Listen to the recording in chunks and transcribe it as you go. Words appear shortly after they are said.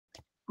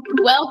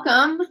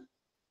Welcome.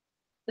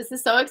 This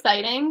is so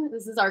exciting.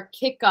 This is our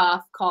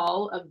kickoff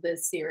call of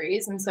this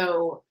series. And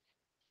so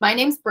my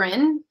name's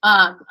Bryn.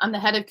 I'm the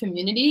head of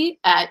community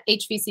at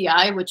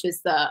HVCI, which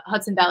is the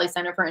Hudson Valley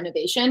Center for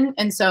Innovation.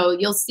 And so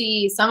you'll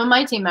see some of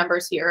my team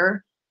members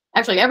here.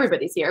 Actually,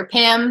 everybody's here.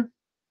 Pam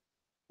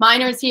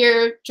Miner's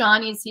here,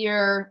 Johnny's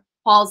here,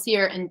 Paul's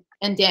here,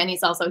 and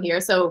Danny's also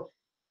here. So,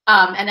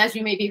 and as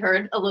you maybe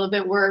heard a little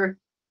bit, we're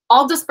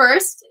all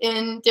dispersed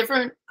in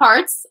different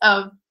parts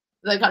of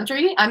the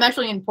country. I'm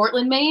actually in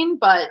Portland, Maine,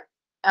 but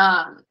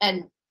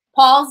and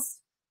Paul's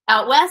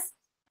out west.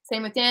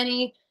 Same with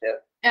Danny.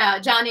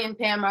 Yep. Johnny and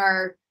Pam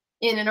are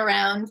in and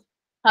around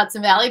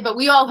Hudson Valley, but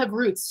we all have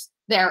roots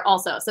there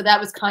also. So that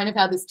was kind of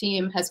how this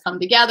team has come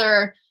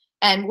together.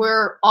 And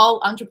we're all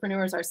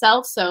entrepreneurs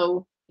ourselves.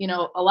 So, you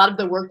know, a lot of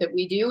the work that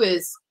we do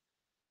is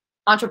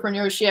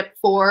entrepreneurship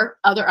for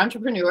other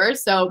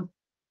entrepreneurs. So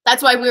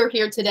that's why we're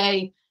here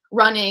today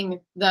running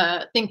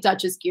the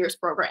ThinkDutchess Gears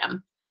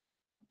program.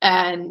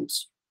 And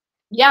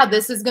yeah,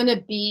 this is going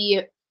to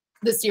be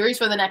the series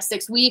for the next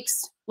 6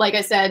 weeks. Like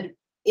I said,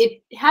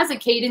 it has a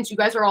cadence. You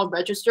guys are all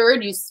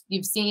registered.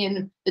 You've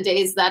seen the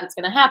days that it's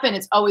going to happen.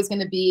 It's always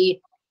going to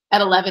be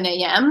at 11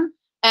 a.m.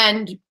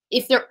 And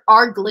if there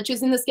are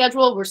glitches in the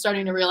schedule, we're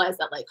starting to realize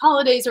that like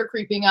holidays are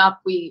creeping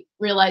up. We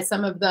realize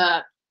some of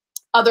the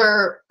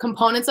other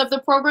components of the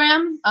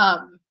program,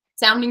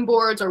 sounding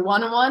boards or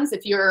one-on-ones.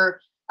 If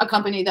you're a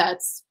company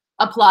that's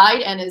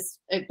applied and has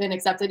been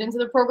accepted into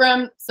the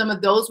program, some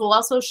of those will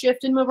also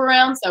shift and move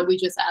around. So we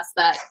just ask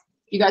that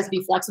you guys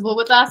be flexible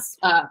with us.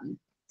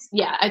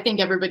 Yeah, I think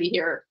everybody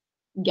here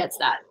gets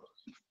that.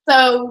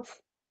 So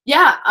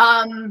yeah,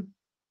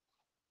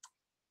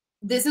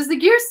 this is the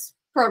Gears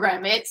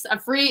program. It's a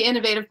free,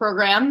 innovative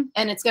program,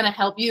 and it's going to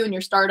help you and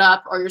your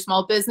startup or your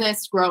small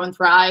business grow and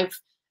thrive.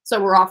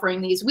 So we're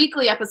offering these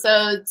weekly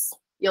episodes.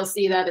 You'll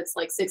see that it's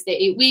like 6 to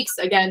 8 weeks,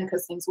 again,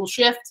 because things will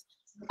shift.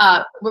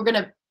 We're going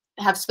to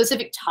have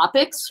specific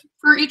topics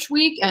for each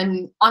week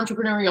and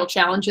entrepreneurial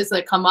challenges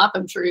that come up.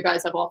 I'm sure you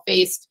guys have all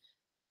faced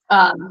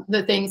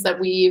the things that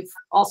we've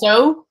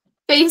also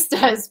faced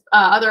as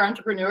other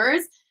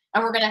entrepreneurs.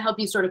 And we're going to help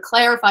you sort of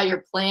clarify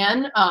your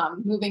plan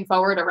moving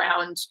forward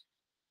around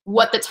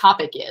what the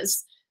topic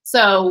is.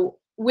 So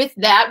with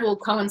that will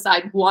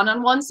coincide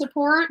one-on-one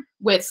support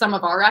with some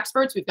of our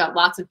experts. We've got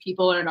lots of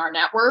people in our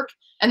network.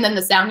 And then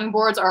the sounding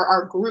boards are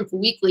our group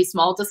weekly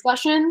small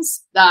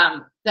discussions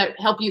that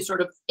help you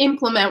sort of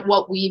implement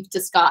what we've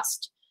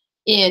discussed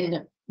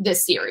in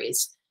this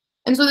series.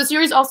 And so the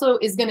series also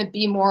is going to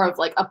be more of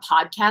like a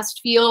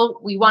podcast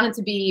feel. We want it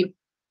to be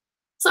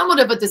somewhat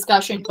of a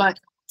discussion, but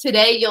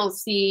today you'll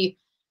see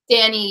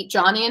Danny,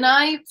 Johnny, and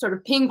I sort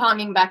of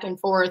ping-ponging back and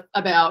forth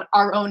about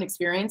our own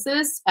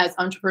experiences as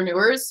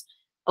entrepreneurs,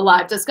 a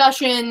live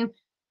discussion.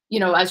 You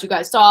know, as you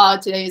guys saw,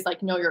 today is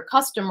like Know Your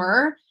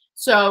Customer.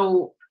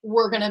 So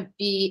we're going to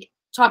be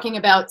talking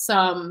about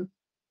some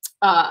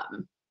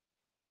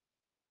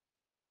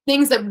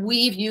things that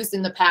we've used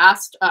in the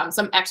past,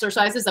 some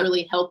exercises that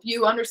really help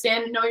you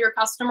understand and know your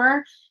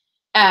customer.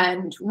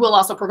 And we'll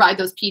also provide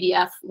those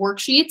PDF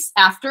worksheets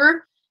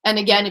after. And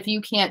again, if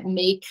you can't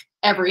make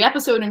every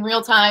episode in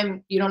real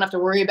time, you don't have to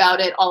worry about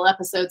it. All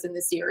episodes in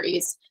the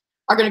series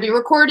are going to be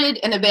recorded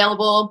and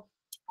available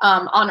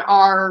on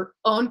our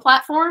own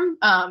platform,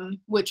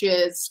 which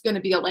is going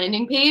to be a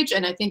landing page.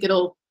 And I think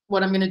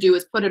what I'm going to do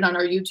is put it on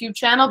our YouTube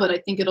channel, but I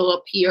think it'll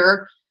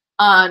appear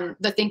on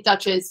the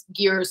ThinkDutchess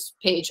Gears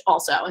page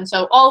also. And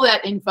so all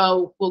that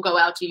info will go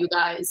out to you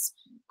guys.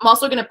 I'm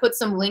also going to put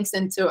some links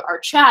into our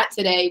chat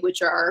today,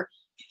 which are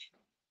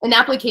an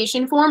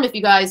application form if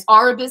you guys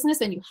are a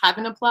business and you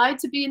haven't applied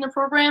to be in the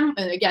program.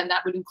 And again,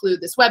 that would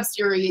include this web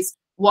series,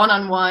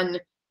 one-on-one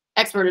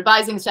expert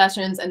advising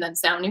sessions, and then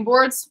sounding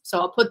boards. So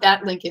I'll put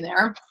that link in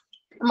there.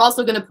 I'm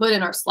also going to put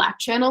in our Slack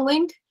channel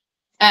link.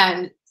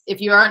 And if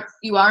you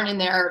aren't in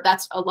there,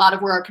 that's a lot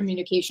of where our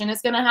communication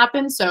is going to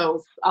happen.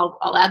 So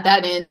I'll add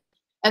that in.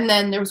 And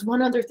then there was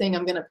one other thing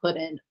I'm going to put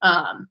in,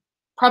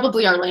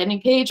 probably our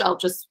landing page. I'll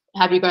just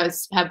have you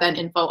guys have that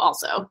info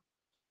also.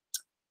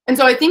 And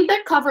so I think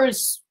that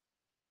covers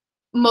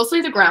mostly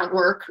the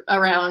groundwork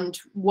around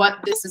what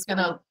this is going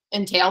to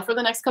entail for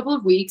the next couple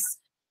of weeks.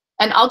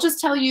 And I'll just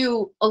tell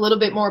you a little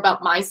bit more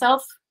about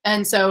myself.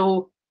 And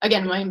so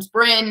again, my name's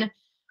Bryn.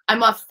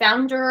 I'm a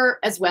founder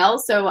as well.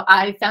 So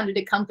I founded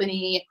a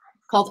company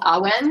called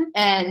Awen,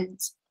 and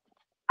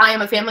I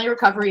am a family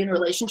recovery and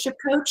relationship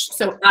coach.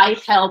 So I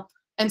help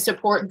and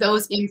support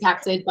those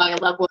impacted by a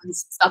loved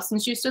one's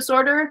substance use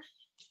disorder.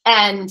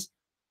 And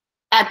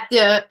at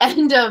the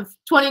end of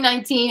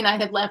 2019, I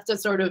had left a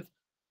sort of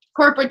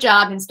corporate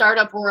job in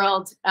startup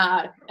world.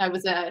 I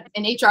was an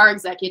HR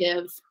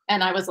executive,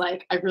 and I was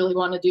like, I really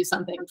want to do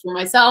something for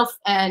myself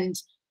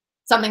and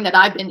something that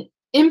I've been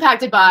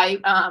impacted by.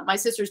 My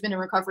sister's been in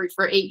recovery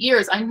for 8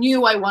 years. I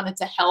knew I wanted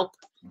to help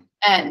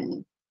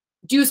and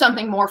do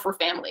something more for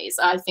families.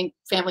 I think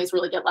families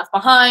really get left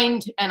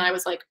behind. And I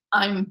was like,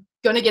 I'm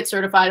going to get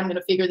certified. I'm going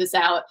to figure this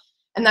out.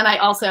 And then I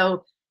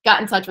also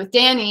got in touch with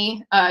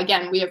Danny.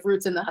 Again, we have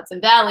roots in the Hudson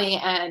Valley,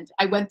 and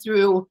I went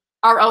through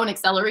our own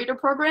accelerator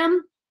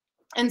program.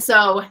 And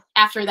so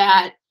after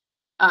that,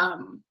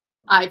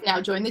 I've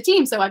now joined the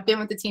team. So I've been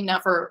with the team now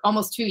for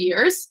almost 2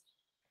 years.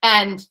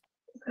 And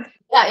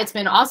yeah, it's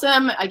been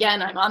awesome.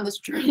 Again, I'm on this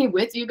journey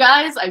with you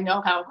guys. I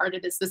know how hard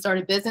it is to start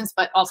a business,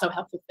 but also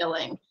how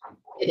fulfilling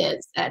it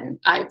is. And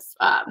I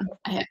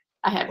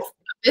have a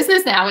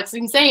business now. It's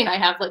insane. I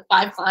have like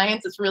 5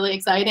 clients. It's really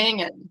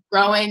exciting and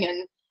growing,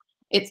 and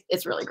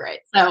it's really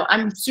great. So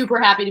I'm super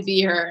happy to be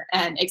here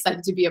and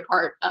excited to be a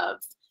part of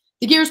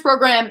the Gears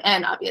program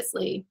and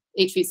obviously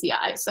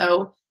HVCI.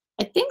 So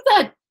I think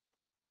that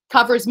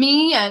covers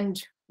me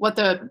and what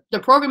the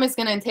program is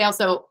going to entail.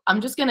 So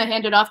I'm just going to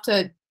hand it off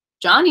to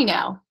Johnny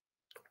now.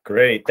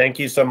 Great. Thank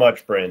you so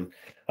much, Bryn.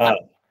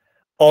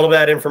 All of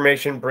that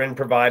information Bryn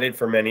provided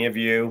for many of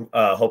you.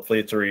 Hopefully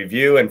it's a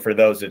review. And for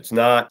those it's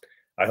not,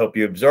 I hope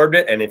you absorbed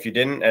it. And if you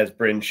didn't, as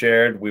Bryn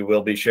shared, we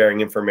will be sharing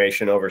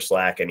information over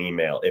Slack and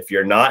email. If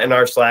you're not in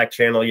our Slack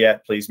channel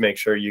yet, please make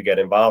sure you get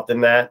involved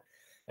in that.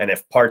 And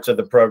if parts of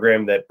the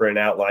program that Bryn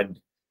outlined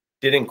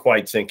didn't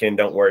quite sink in,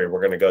 don't worry.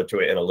 We're going to go to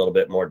it in a little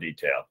bit more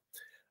detail.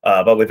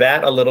 But with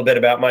that, a little bit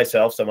about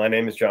myself. So my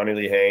name is Johnny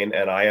Lee Hain,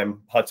 and I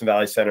am Hudson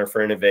Valley Center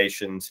for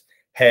Innovation's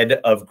Head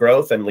of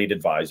Growth and Lead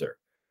Advisor.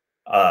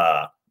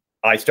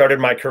 I started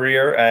my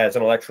career as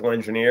an electrical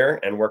engineer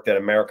and worked at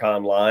America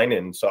Online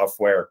in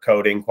software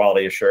coding,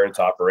 quality assurance,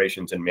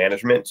 operations, and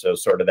management. So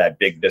sort of that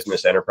big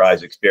business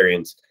enterprise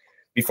experience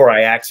before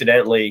I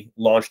accidentally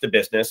launched a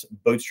business,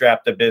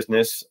 bootstrapped a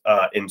business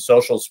in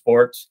social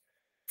sports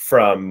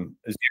from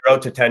 $0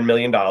 to $10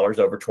 million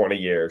over 20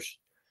 years.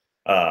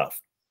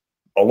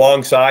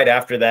 Alongside,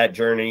 after that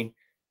journey,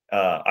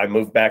 I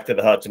moved back to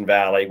the Hudson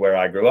Valley where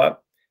I grew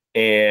up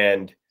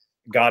and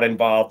got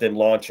involved in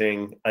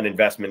launching an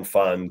investment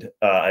fund,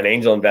 an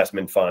angel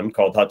investment fund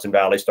called Hudson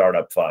Valley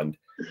Startup Fund.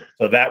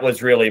 So that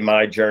was really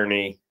my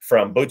journey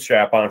from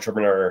bootstrap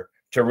entrepreneur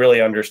to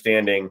really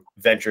understanding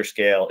venture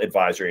scale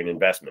advisory and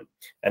investment.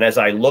 And as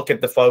I look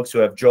at the folks who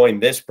have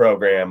joined this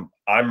program,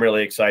 I'm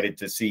really excited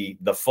to see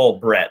the full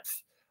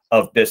breadth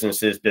of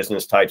businesses,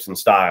 business types, and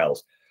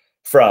styles,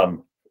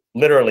 from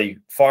literally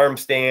farm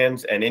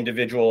stands and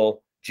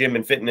individual gym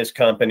and fitness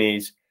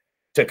companies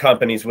to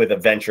companies with a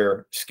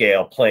venture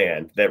scale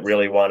plan that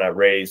really want to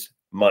raise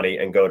money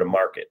and go to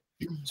market.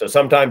 So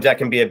sometimes that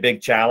can be a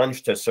big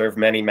challenge to serve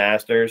many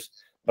masters,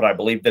 but I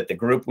believe that the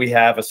group we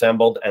have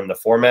assembled and the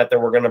format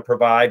that we're going to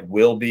provide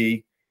will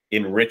be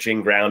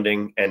enriching,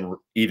 grounding, and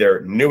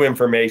either new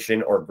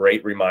information or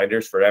great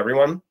reminders for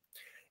everyone.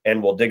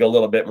 And we'll dig a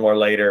little bit more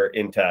later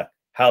into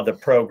how the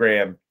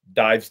program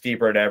dives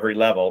deeper at every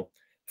level,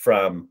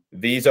 from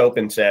these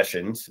open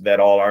sessions that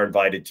all are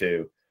invited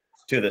to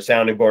the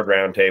sounding board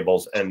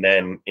roundtables, and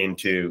then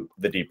into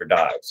the deeper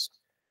dives.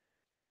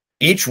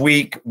 Each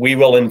week, we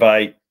will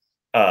invite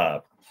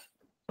a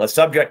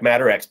subject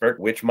matter expert,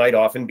 which might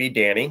often be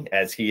Danny,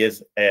 as he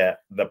is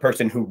the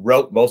person who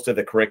wrote most of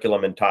the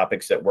curriculum and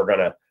topics that we're going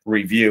to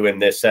review in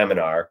this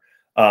seminar.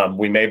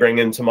 We may bring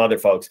in some other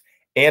folks,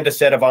 and a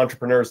set of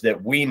entrepreneurs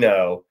that we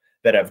know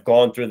that have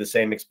gone through the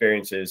same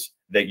experiences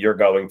that you're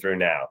going through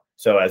now.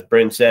 So as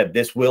Bryn said,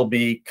 this will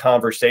be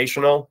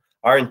conversational.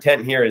 Our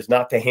intent here is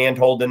not to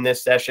handhold in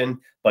this session,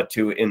 but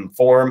to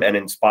inform and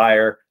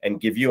inspire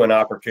and give you an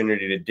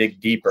opportunity to dig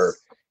deeper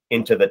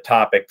into the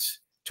topics,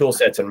 tool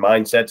sets, and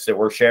mindsets that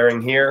we're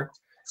sharing here.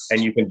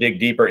 And you can dig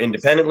deeper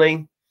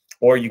independently,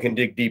 or you can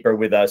dig deeper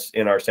with us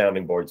in our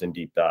sounding boards and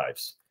deep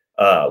dives,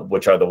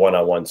 which are the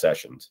one-on-one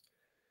sessions.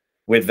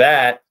 With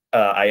that,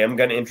 I am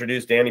going to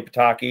introduce Danny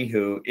Pataki,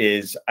 who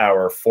is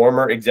our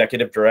former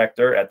executive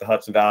director at the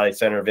Hudson Valley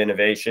Center of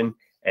Innovation,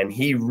 and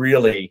he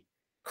really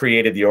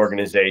created the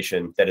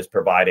organization that is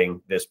providing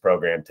this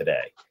program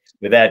today.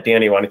 With that,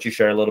 Danny, why don't you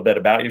share a little bit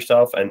about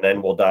yourself, and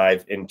then we'll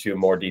dive into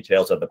more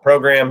details of the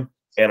program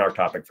and our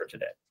topic for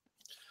today.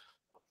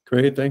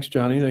 Great. Thanks,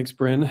 Johnny. Thanks,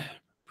 Bryn.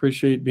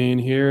 Appreciate being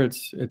here.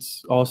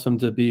 It's awesome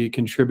to be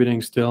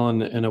contributing still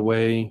in a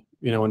way,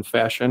 in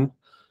fashion.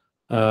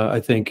 I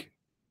think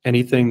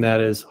anything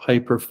that is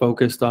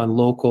hyper-focused on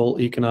local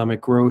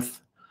economic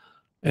growth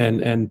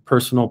and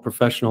personal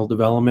professional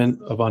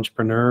development of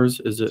entrepreneurs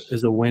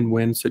is a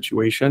win-win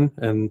situation.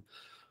 And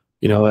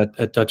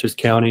at Dutchess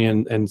County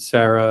and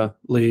Sarah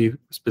Lee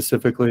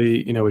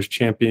specifically, is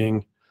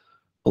championing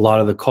a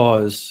lot of the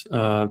cause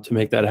to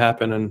make that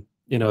happen. And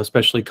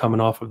especially coming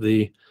off of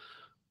the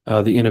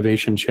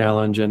innovation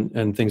challenge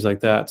and things like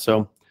that.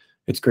 So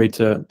it's great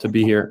to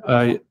be here.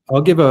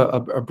 I'll give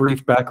a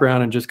brief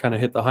background and just kind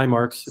of hit the high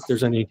marks. If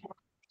there's any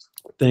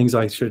things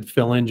I should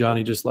fill in,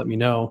 Johnny, just let me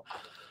know.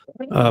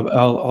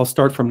 I'll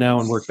start from now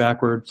and work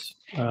backwards.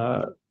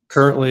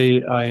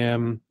 Currently, I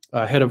am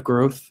head of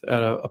growth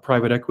at a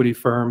private equity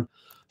firm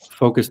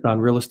focused on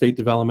real estate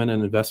development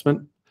and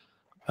investment.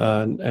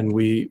 And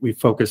we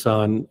focus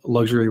on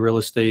luxury real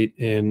estate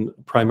in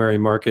primary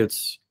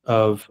markets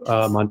of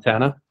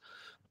Montana.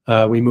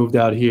 We moved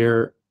out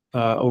here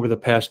over the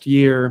past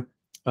year,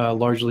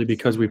 largely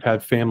because we've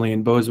had family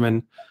in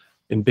Bozeman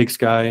in Big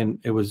Sky, and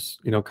it was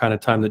kind of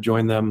time to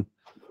join them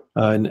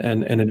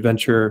and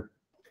adventure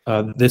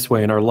this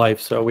way in our life.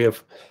 So we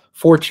have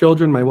 4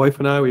 children. My wife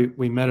and I,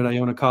 we met at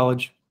Iona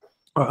College.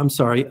 I'm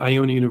sorry,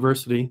 Iona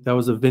University. That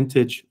was a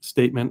vintage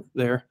statement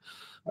there.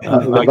 I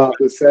was about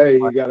to say,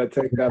 you got to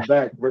take that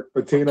back. Rick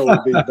Pitino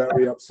would be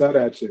very upset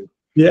at you.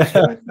 Yeah.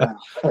 Right now.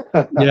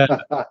 Yeah.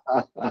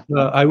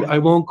 I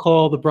won't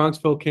call the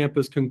Bronxville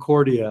campus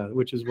Concordia,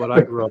 which is what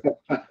I grew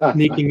up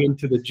sneaking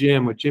into the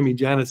gym with Jimmy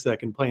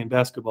Janasek and playing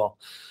basketball.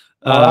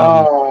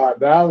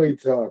 Now we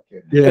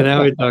talking. Yeah,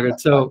 now we're talking.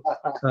 So,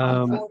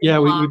 yeah,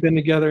 we've been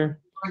together.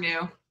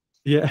 New.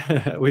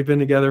 Yeah, we've been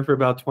together for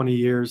about 20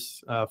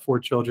 years, 4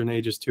 children,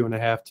 ages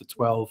 2.5 to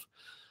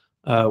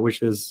 12,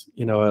 which is,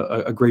 you know,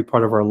 a great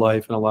part of our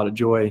life and a lot of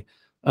joy.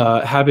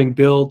 Having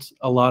built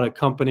a lot of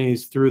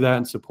companies through that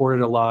and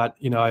supported a lot,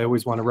 you know, I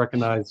always want to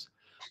recognize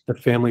the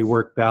family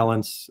work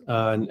balance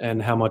and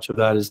how much of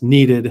that is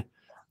needed.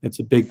 It's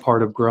a big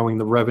part of growing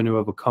the revenue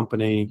of a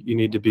company. You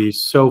need to be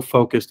so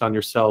focused on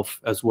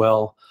yourself as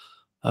well.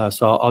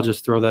 So I'll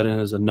just throw that in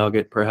as a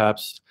nugget,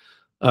 perhaps.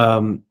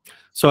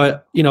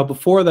 So you know,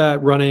 before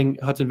that, running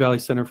Hudson Valley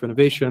Center for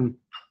Innovation,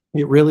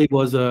 it really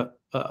was a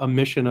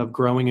mission of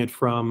growing it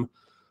from,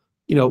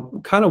 you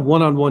know, kind of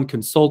one-on-one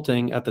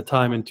consulting at the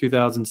time in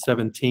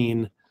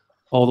 2017,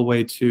 all the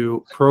way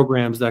to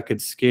programs that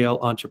could scale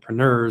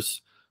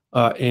entrepreneurs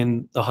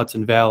in the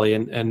Hudson Valley.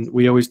 And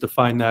we always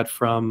define that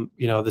from,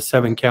 you know, the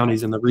 7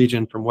 counties in the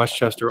region, from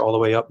Westchester all the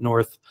way up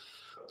north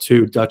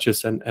to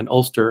Dutchess and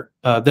Ulster.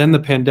 Then the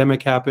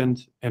pandemic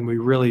happened, and we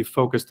really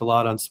focused a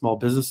lot on small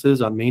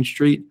businesses on Main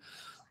Street.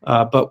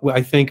 But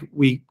I think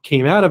we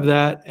came out of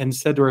that and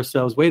said to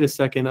ourselves, wait a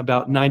second,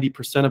 about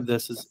 90% of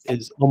this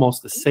is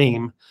almost the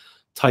same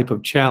type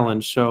of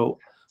challenge. So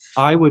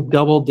I would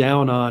double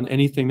down on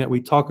anything that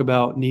we talk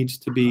about needs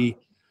to be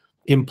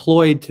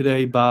employed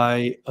today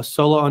by a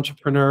solo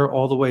entrepreneur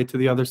all the way to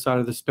the other side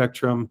of the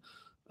spectrum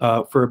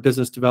for a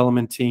business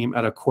development team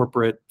at a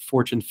corporate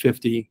Fortune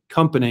 50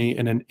 company.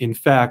 And in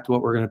fact,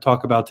 what we're going to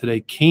talk about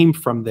today came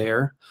from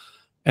there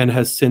and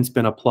has since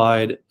been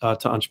applied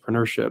to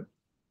entrepreneurship.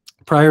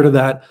 Prior to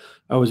that,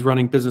 I was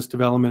running business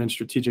development and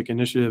strategic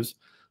initiatives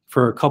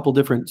for a couple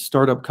different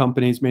startup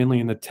companies, mainly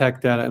in the tech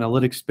data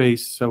analytics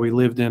space. So we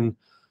lived in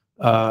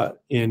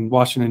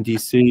Washington,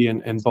 D.C.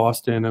 and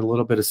Boston, and a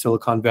little bit of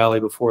Silicon Valley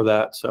before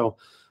that. So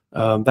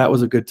that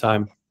was a good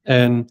time.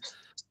 And,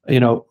 you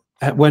know,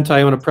 went to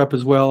Iona Prep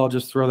as well. I'll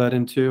just throw that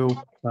in too.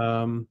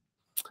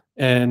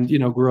 And, you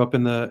know, grew up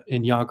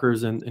in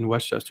Yonkers and in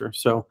Westchester.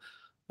 So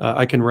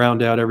I can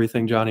round out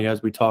everything, Johnny,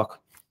 as we talk.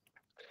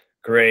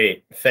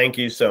 Great. Thank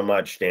you so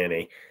much,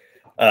 Danny.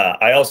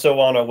 I also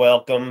want to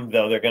welcome,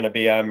 though they're going to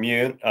be on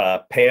mute,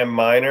 Pam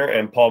Miner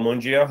and Paul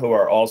Mungia, who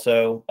are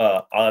also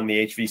on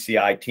the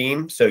HVCI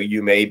team. So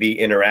you may be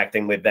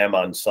interacting with them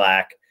on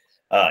Slack,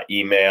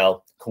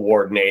 email,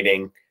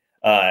 coordinating,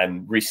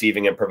 and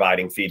receiving and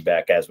providing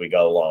feedback as we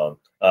go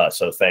along.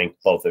 So thank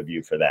both of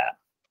you for that.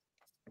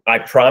 I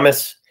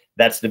promise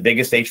that's the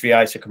biggest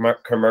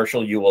HVCI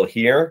commercial you will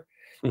hear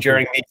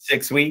during these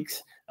 6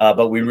 weeks.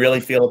 But we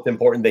really feel it's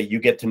important that you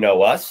get to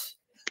know us.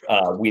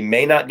 We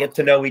may not get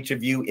to know each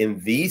of you in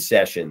these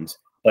sessions,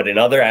 but in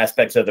other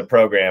aspects of the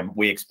program,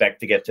 we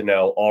expect to get to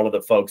know all of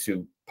the folks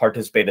who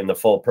participate in the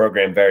full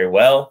program very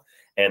well.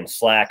 And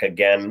Slack,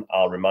 again,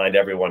 I'll remind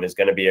everyone, is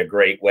going to be a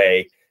great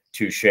way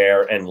to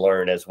share and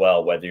learn as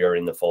well, whether you're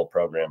in the full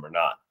program or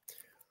not.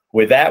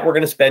 With that, we're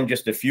going to spend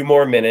just a few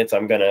more minutes.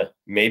 I'm going to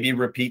maybe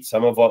repeat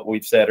some of what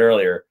we've said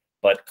earlier,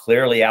 but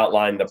clearly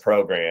outline the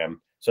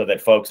program so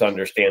that folks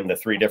understand the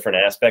 3 different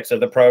aspects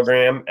of the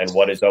program and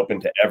what is open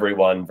to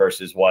everyone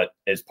versus what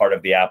is part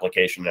of the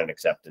application and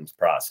acceptance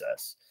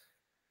process.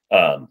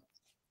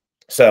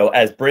 So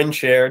as Bryn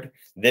shared,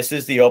 this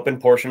is the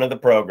open portion of the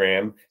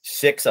program,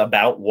 6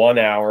 about 1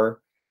 hour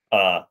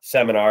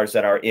seminars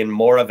that are in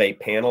more of a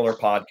panel or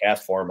podcast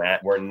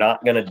format. We're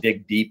not going to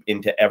dig deep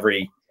into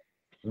every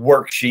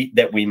worksheet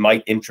that we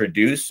might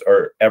introduce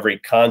or every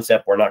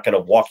concept. We're not going to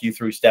walk you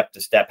through step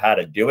to step how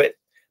to do it,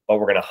 but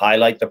we're going to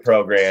highlight the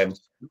program.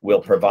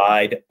 We'll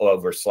provide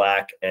over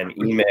Slack and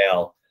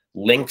email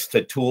links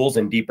to tools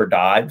and deeper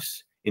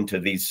dives into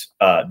these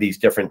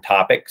different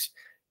topics.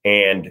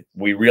 And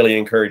we really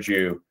encourage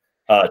you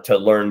to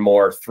learn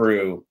more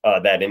through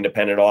that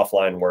independent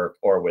offline work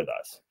or with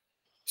us.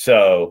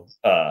 So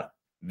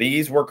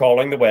these we're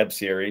calling the web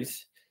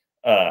series.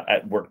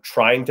 We're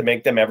trying to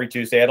make them every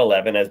Tuesday at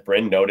 11. As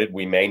Bryn noted,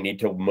 we may need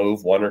to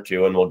move 1 or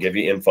 2, and we'll give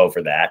you info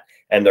for that.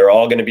 And they're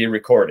all going to be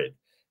recorded.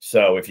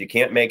 So if you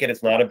can't make it,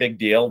 it's not a big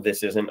deal.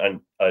 This isn't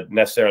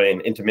necessarily an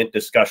intimate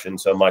discussion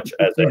so much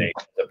as a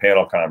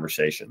panel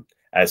conversation.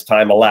 As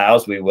time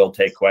allows, we will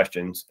take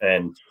questions,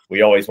 and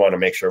we always want to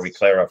make sure we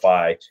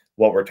clarify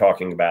what we're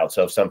talking about.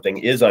 So if something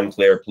is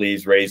unclear,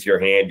 please raise your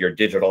hand, your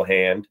digital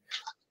hand,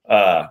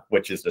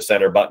 which is the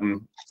center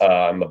button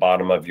on the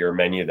bottom of your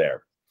menu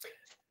there.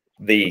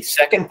 The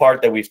second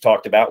part that we've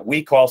talked about,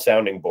 we call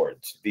sounding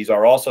boards. These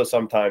are also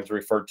sometimes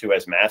referred to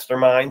as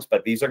masterminds,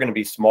 but these are going to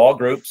be small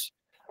groups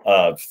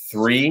of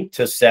 3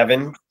 to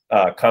 7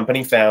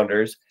 company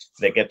founders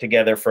that get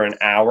together for an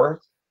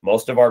hour.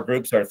 Most of our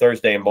groups are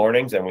Thursday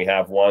mornings, and we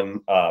have one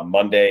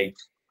Monday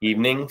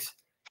evenings.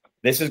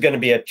 this is going to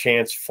be a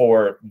chance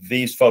for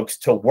these folks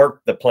to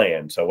work the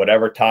plan. So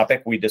whatever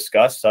topic we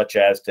discuss, such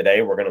as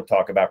today, we're going to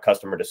talk about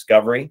customer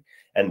discovery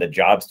and the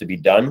jobs to be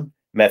done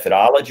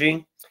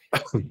methodology.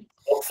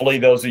 Hopefully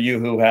those of you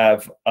who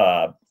have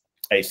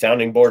a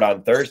sounding board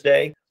on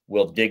Thursday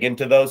will dig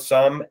into those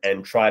some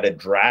and try to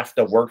draft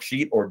a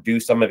worksheet or do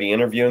some of the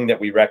interviewing that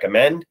we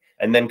recommend,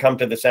 and then come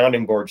to the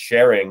sounding board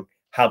sharing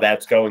how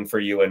that's going for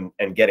you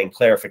and getting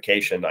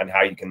clarification on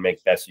how you can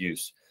make best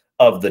use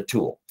of the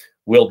tool.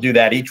 We'll do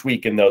that each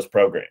week in those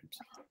programs.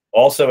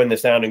 Also in the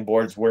sounding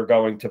boards, we're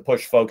going to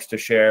push folks to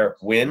share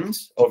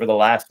wins over the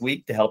last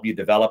week to help you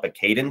develop a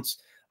cadence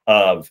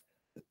of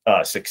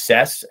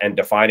success and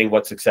defining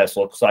what success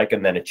looks like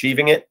and then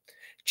achieving it.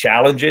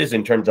 Challenges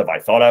in terms of, I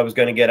thought I was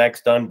going to get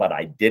X done, but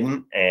I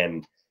didn't.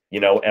 And, you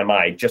know, am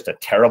I just a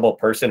terrible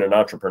person, an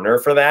entrepreneur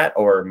for that?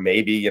 Or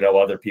maybe, you know,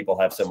 other people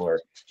have similar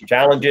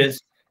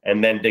challenges,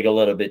 and then dig a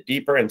little bit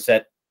deeper and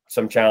set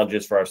some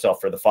challenges for ourselves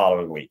for the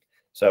following week.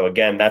 So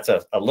again, that's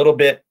a little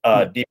bit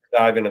deeper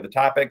dive into the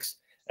topics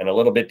and a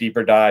little bit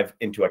deeper dive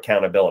into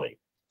accountability.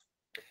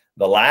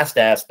 The last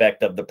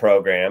aspect of the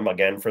program,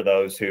 again, for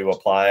those who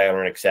apply and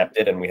are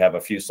accepted, and we have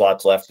a few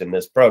slots left in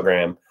this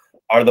program,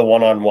 are the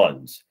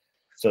one-on-ones.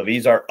 So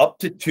these are up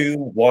to 2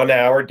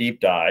 one-hour deep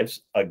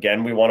dives.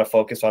 Again, we want to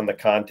focus on the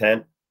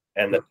content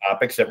and the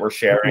topics that we're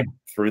sharing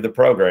through the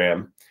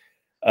program.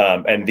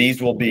 And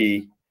these will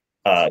be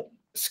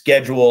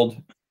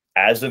scheduled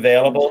as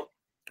available,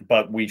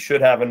 but we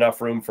should have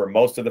enough room for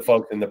most of the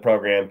folks in the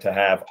program to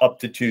have up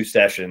to 2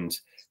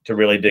 sessions to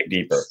really dig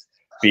deeper.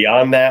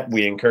 Beyond that,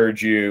 we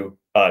encourage you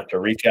to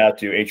reach out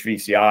to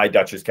HVCI,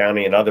 Dutchess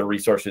County, and other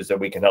resources that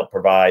we can help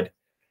provide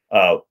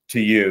to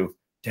you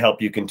to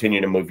help you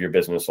continue to move your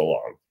business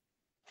along.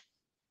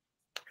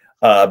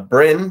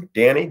 Bryn,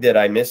 Danny, did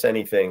I miss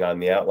anything on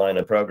the outline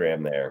of the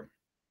program there?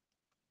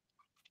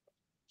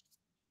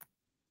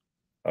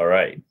 All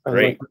right,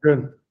 great.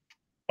 Good.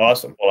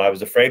 Awesome. Well, I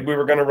was afraid we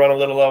were going to run a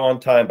little low on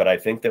time, but I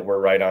think that we're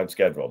right on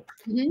schedule.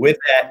 With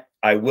that,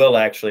 I will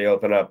actually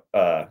open up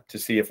to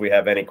see if we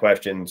have any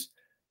questions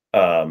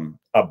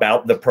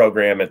about the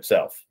program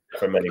itself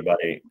from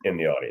anybody in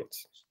the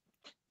audience.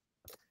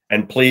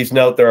 And please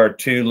note there are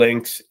 2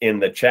 links in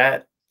the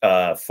chat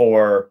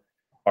for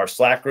our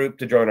Slack group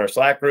to join our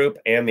Slack group,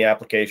 and the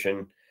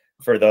application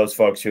for those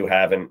folks who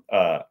haven't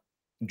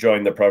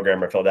joined the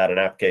program or filled out an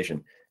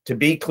application. To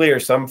be clear,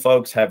 some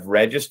folks have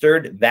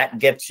registered. That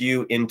gets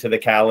you into the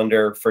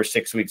calendar for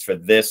 6 weeks for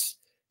this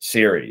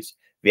series.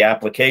 The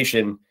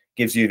application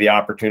gives you the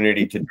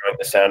opportunity to join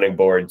the sounding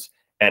boards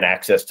and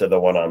access to the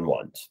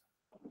one-on-ones.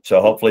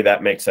 So hopefully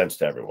that makes sense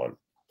to everyone.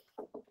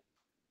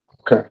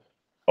 Okay.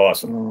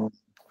 Awesome.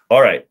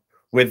 All right.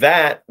 With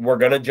that, we're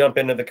going to jump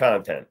into the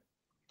content.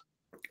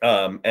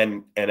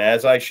 And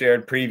as I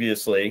shared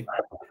previously,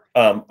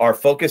 our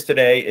focus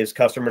today is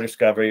customer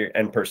discovery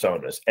and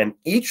personas. And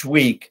each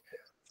week,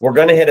 we're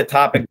going to hit a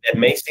topic that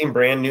may seem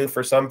brand new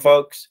for some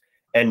folks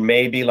and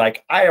may be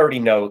like, I already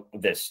know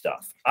this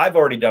stuff. I've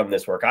already done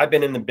this work. I've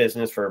been in the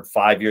business for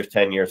 5 years,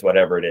 10 years,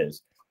 whatever it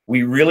is.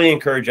 We really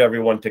encourage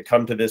everyone to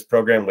come to this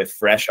program with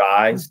fresh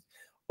eyes.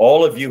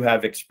 All of you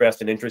have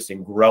expressed an interest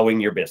in growing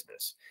your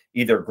business,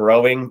 either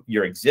growing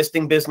your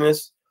existing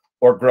business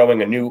or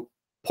growing a new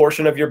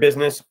portion of your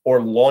business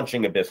or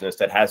launching a business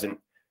that hasn't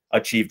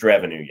achieved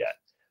revenue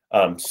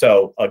yet.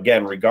 So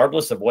again,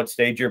 regardless of what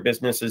stage your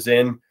business is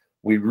in,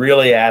 we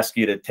really ask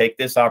you to take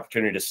this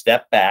opportunity to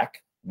step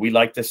back. We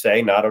like to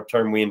say, not a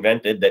term we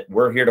invented, that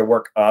we're here to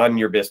work on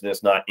your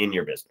business, not in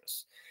your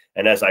business.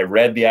 And as I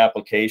read the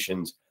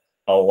applications,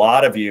 a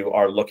lot of you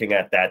are looking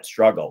at that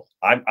struggle.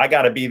 I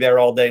got to be there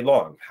all day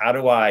long. How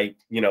do I,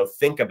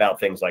 think about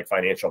things like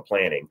financial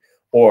planning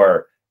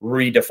or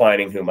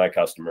redefining who my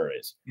customer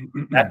is?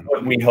 That's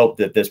what we hope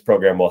that this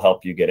program will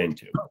help you get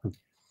into.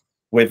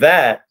 With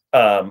that,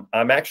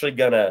 I'm actually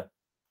going to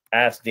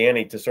ask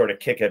Danny to sort of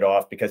kick it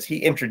off because he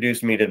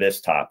introduced me to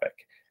this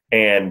topic.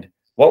 And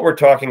what we're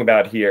talking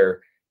about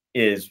here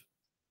is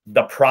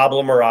the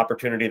problem or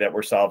opportunity that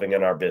we're solving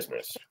in our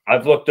business.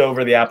 I've looked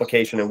over the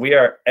application and we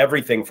are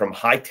everything from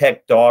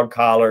high-tech dog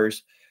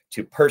collars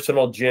to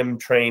personal gym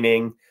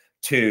training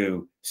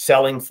to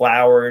selling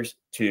flowers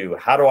to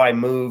how do I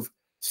move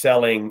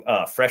selling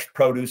fresh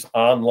produce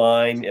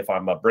online if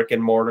I'm a brick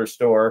and mortar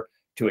store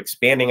to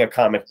expanding a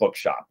comic book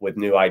shop with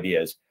new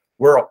ideas.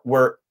 We're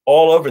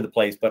all over the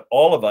place, but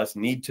all of us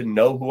need to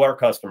know who our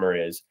customer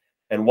is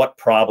and what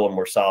problem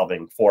we're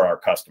solving for our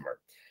customer.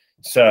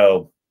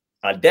 So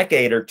a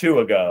decade or 2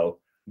 ago,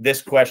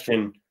 this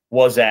question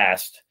was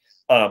asked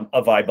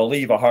of, I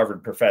believe, a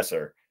Harvard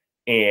professor,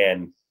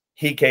 and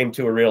he came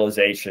to a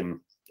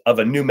realization of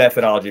a new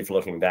methodology for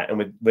looking at that.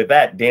 And with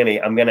that,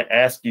 Danny, I'm going to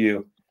ask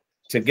you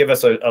to give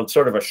us a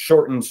sort of a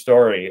shortened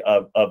story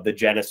of the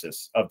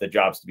genesis of the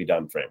Jobs to be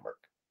Done framework.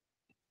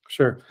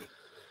 Sure.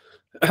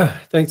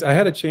 Thanks. I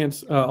had a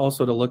chance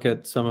also to look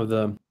at some of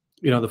the,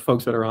 the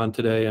folks that are on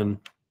today and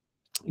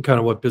kind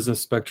of what business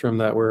spectrum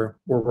that we're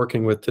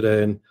working with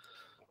today. And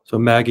so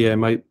Maggie, I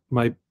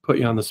might put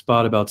you on the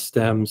spot about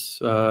stems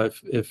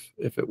if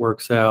it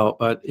works out,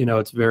 but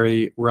it's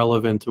very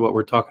relevant to what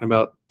we're talking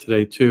about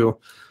today too.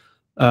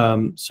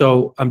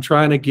 So I'm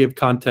trying to give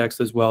context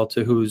as well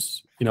to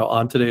who's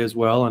on today as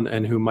well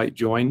and who might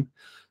join.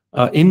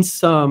 In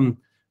some,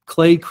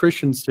 Clay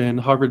Christensen,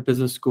 Harvard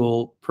Business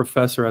School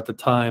professor at the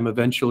time,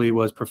 eventually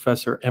was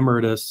professor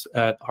emeritus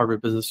at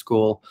Harvard Business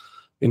School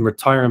in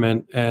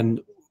retirement,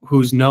 and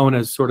who's known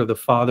as sort of the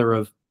father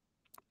of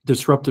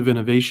disruptive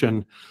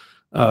innovation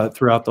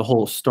throughout the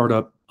whole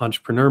startup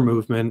entrepreneur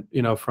movement,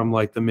 from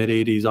like the mid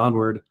 80s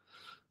onward.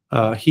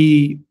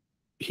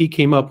 He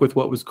came up with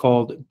what was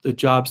called the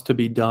jobs to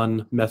be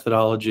done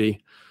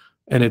methodology.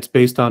 And it's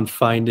based on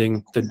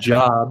finding the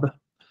job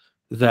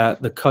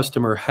that the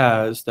customer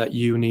has that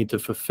you need to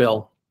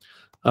fulfill.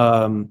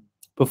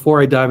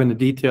 Before I dive into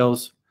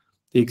details,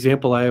 the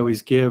example I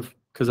always give,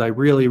 because I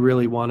really,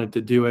 really wanted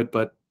to do it,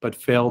 but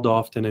failed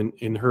often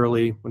in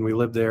Hurley when we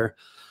lived there,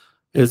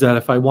 is that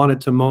if I wanted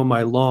to mow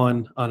my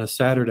lawn on a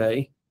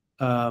Saturday,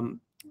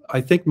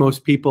 I think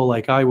most people,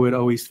 like I would,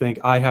 always think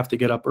I have to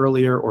get up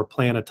earlier or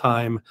plan a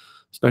time,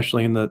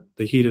 especially in the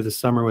heat of the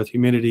summer with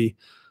humidity,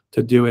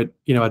 to do it,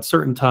 at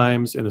certain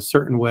times in a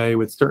certain way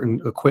with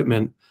certain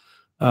equipment.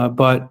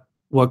 But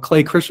what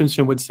Clay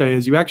Christensen would say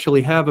is you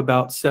actually have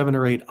about 7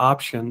 or 8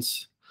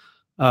 options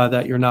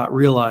that you're not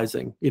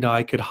realizing.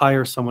 I could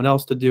hire someone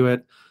else to do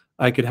it.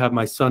 I could have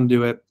my son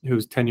do it,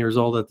 who's 10 years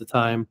old at the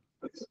time.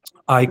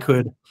 I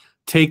could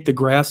take the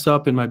grass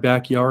up in my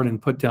backyard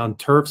and put down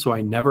turf so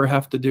I never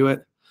have to do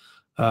it.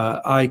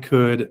 I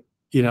could,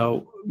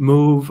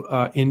 move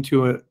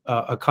into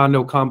a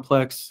condo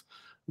complex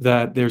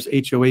that there's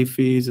HOA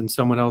fees and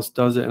someone else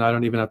does it and I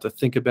don't even have to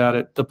think about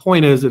it. The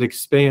point is it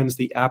expands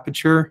the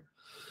aperture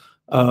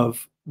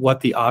of what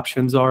the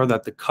options are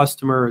that the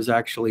customer is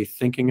actually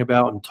thinking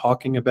about and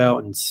talking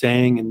about and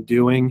saying and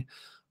doing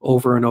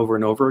over and over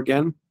and over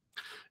again.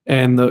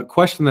 And the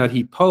question that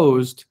he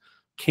posed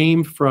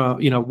came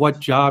from, what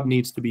job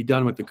needs to be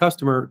done with the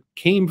customer,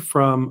 came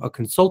from a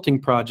consulting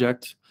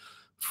project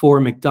for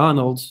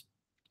McDonald's,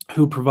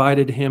 who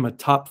provided him a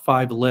top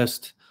 5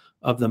 list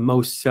of the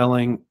most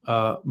selling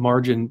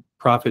margin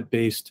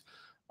profit-based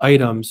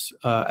items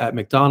at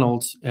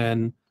McDonald's.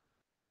 And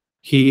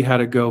he had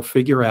to go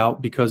figure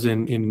out, because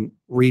in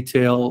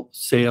retail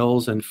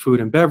sales and food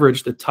and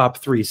beverage, the top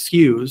 3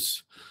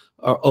 SKUs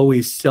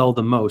always sell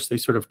the most. They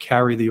sort of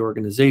carry the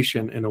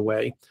organization in a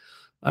way.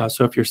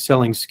 So if you're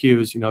selling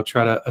SKUs,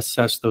 try to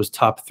assess those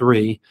top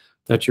 3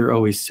 that you're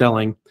always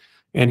selling.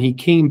 And he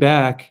came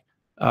back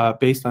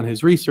based on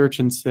his research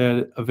and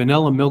said a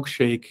vanilla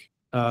milkshake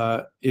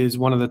is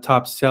one of the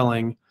top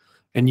selling,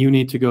 and you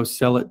need to go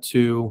sell it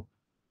to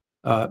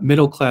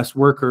middle-class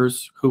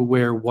workers who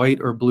wear white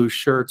or blue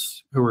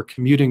shirts, who are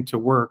commuting to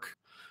work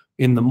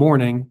in the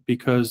morning,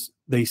 because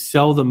they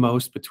sell the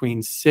most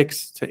between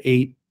 6 to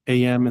 8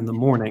 a.m. in the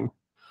morning.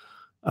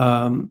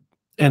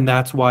 And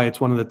that's why it's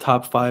one of the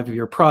top 5 of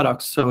your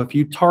products. So if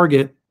you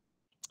target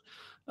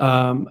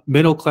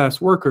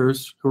middle-class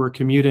workers who are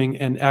commuting,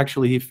 and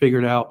actually he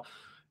figured out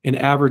an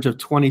average of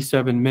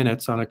 27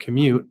 minutes on a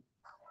commute,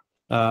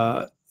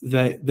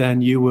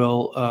 then you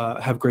will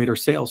have greater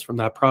sales from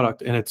that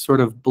product. And it sort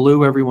of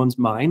blew everyone's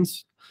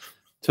minds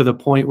to the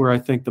point where I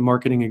think the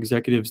marketing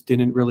executives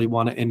didn't really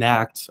want to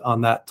enact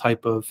on that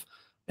type of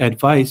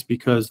advice,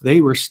 because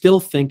they were still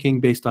thinking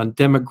based on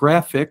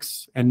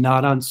demographics and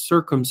not on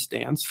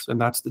circumstance. And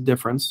that's the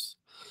difference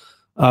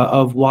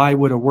of why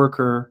would a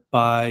worker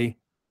buy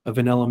a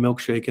vanilla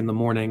milkshake in the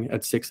morning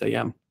at 6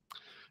 a.m.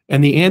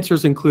 And the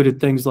answers included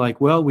things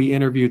like, well, we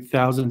interviewed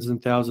thousands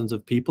and thousands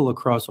of people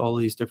across all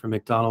these different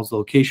McDonald's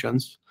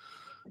locations,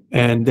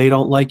 and they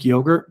don't like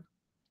yogurt.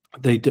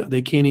 They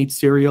can't eat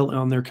cereal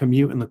on their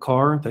commute in the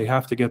car. They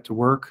have to get to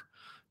work.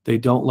 They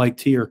don't like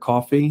tea or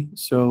coffee.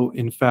 So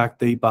in fact,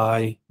 they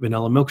buy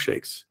vanilla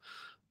milkshakes.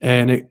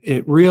 And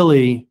it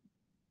really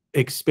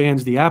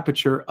expands the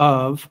aperture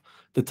of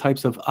the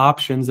types of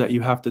options that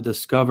you have to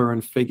discover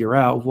and figure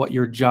out what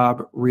your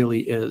job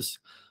really is.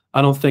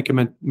 I don't think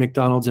a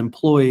McDonald's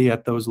employee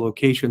at those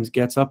locations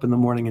gets up in the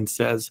morning and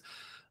says,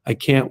 I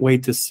can't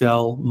wait to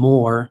sell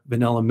more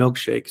vanilla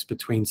milkshakes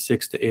between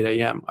 6 to 8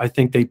 a.m. I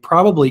think they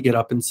probably get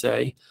up and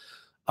say,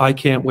 I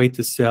can't wait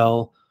to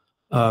sell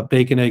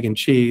bacon, egg, and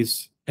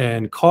cheese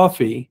and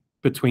coffee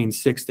between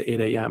 6 to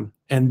 8 a.m.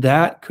 And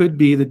that could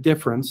be the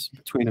difference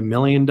between $1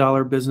 million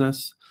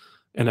business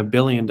and $1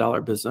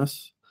 billion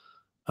business.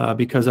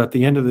 Because at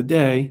the end of the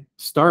day,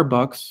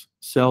 Starbucks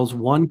sells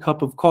 1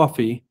 cup of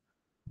coffee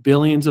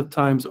billions of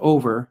times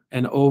over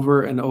and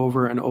over and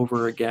over and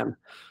over again.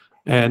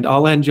 And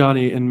I'll end,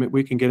 Johnny, and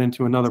we can get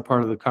into another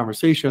part of the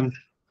conversation,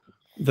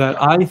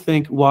 that I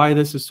think why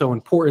this is so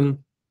important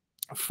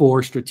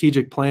for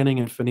strategic planning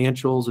and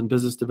financials and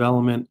business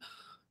development,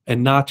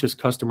 and not just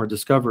customer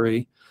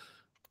discovery,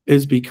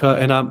 is because,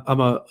 and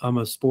I'm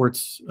a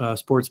sports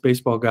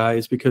baseball guy,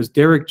 is because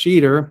Derek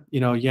Jeter,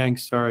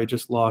 Yanks, sorry, I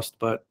just lost,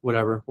 but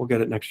whatever, we'll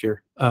get it next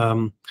year.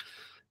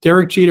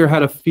 Derek Jeter had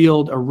to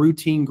field a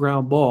routine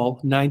ground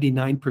ball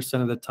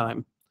 99% of the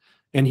time,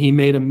 and he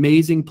made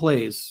amazing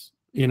plays,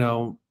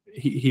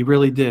 He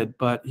really did,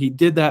 but he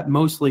did that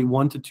mostly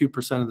 1 to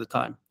 2% of the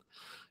time.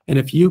 And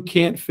if you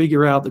can't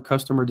figure out the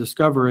customer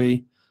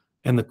discovery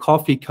and the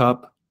coffee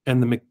cup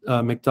and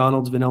the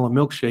McDonald's vanilla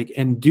milkshake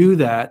and do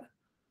that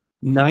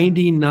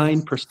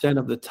 99%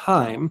 of the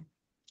time,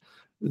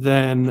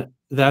 then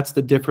that's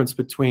the difference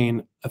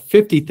between a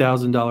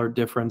 $50,000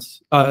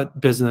 difference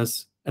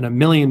business and $1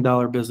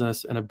 million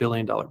business and $1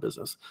 billion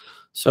business.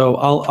 So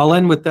I'll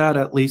end with that,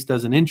 at least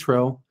as an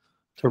intro,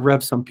 to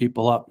rev some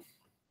people up.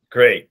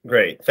 Great.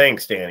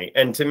 Thanks, Danny.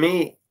 And to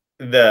me,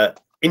 the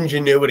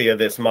ingenuity of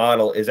this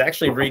model is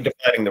actually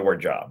redefining the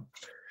word job.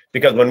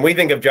 Because when we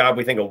think of job,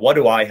 we think of what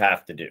do I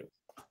have to do?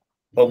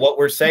 But what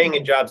we're saying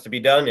in jobs to be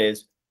done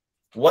is,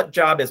 what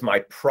job is my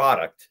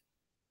product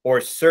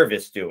or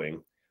service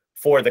doing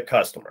for the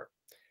customer?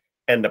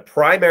 And the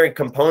primary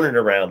component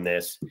around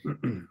this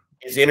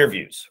is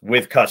interviews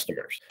with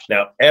customers.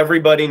 Now,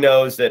 everybody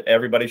knows that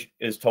everybody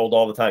is told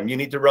all the time, you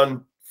need to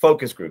run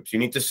focus groups. You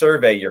need to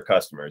survey your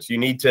customers. You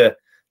need to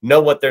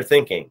know what they're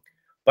thinking.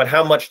 But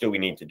how much do we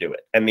need to do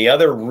it? And the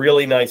other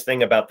really nice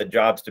thing about the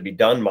jobs to be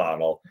done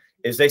model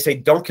is they say,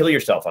 don't kill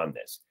yourself on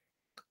this.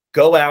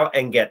 Go out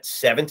and get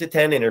 7 to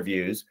 10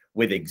 interviews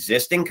with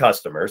existing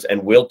customers.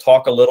 And we'll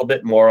talk a little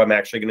bit more. I'm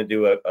actually going to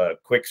do a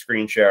quick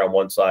screen share on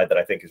one side that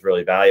I think is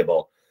really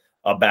valuable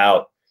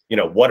about,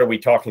 what are we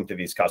talking to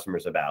these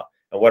customers about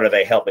and what are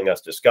they helping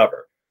us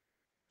discover?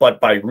 But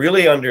by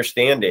really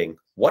understanding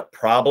what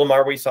problem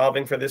are we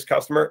solving for this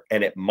customer,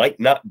 and it might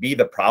not be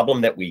the problem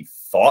that we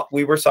thought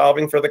we were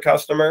solving for the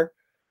customer,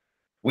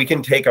 we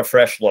can take a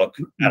fresh look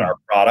at our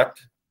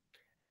product,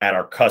 at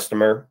our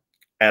customer,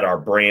 at our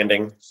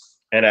branding,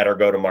 and at our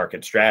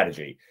go-to-market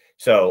strategy.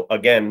 So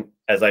again,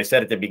 as I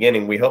said at the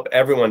beginning, we hope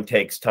everyone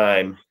takes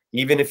time,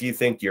 even if you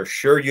think you're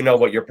sure you know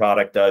what your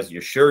product does,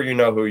 you're sure you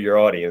know who your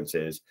audience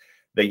is,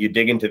 that you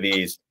dig into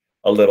these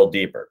a little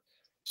deeper.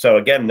 So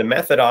again, the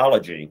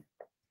methodology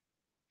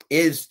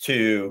is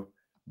to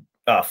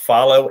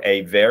follow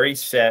a very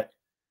set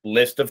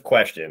list of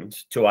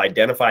questions to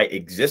identify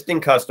existing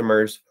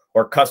customers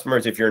or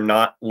customers, if you're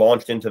not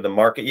launched into the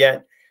market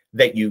yet,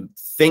 that you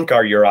think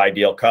are your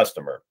ideal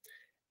customer,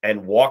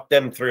 and walk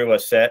them through a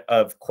set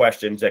of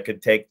questions that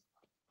could take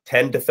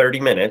 10 to 30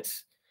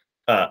 minutes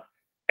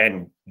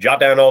and jot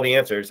down all the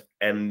answers.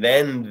 And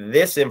then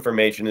this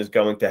information is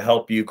going to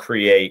help you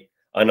create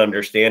an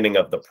understanding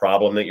of the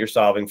problem that you're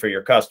solving for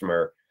your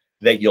customer,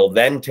 that you'll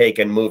then take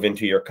and move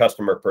into your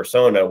customer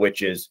persona,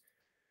 which is,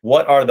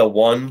 what are the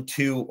 1,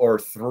 2, or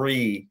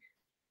 3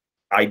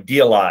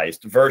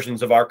 idealized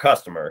versions of our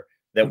customer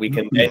that we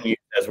can then use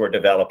as we're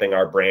developing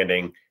our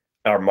branding,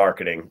 our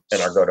marketing,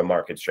 and our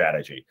go-to-market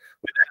strategy.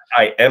 With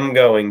that, I am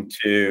going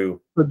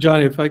to. But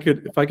Johnny, if I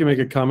could make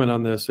a comment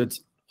on this,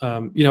 it's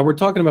we're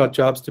talking about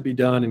jobs to be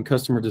done and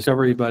customer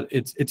discovery, but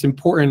it's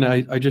important.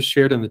 I just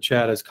shared in the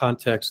chat as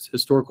context,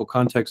 historical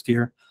context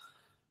here.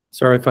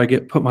 Sorry if I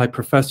put my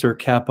professor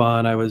cap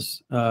on. I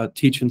was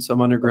teaching some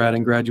undergrad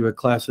and graduate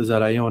classes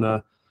at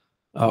Iona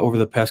over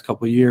the past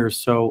couple of years.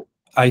 So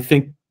I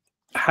think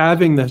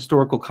having the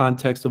historical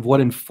context of what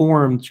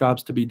informed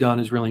jobs to be done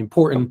is really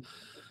important.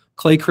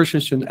 Clay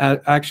Christensen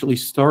actually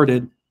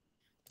started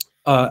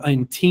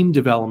in team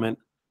development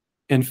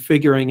and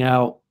figuring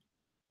out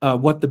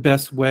what the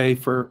best way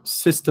for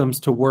systems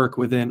to work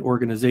within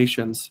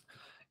organizations.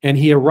 And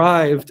he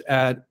arrived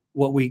at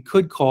what we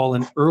could call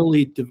an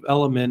early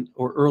development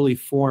or early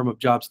form of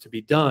jobs to be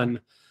done,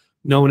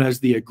 known as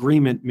the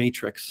agreement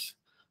matrix.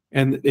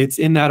 And it's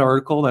in that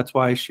article. That's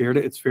why I shared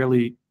it. It's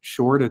fairly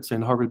short. It's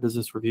in Harvard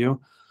Business Review.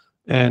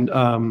 And,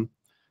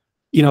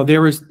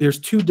 there's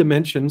 2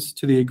 dimensions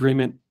to the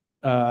agreement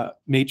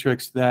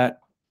matrix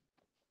that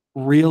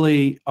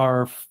really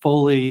are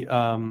fully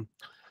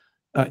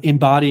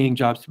embodying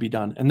jobs to be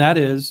done. And that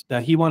is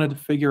that he wanted to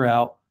figure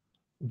out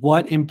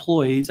what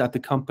employees at the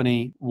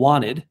company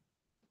wanted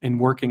in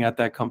working at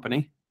that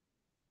company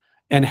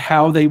and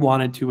how they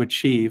wanted to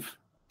achieve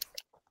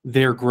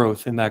their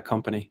growth in that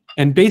company.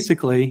 And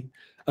basically,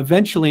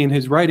 eventually in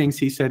his writings,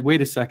 he said,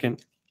 wait a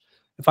second,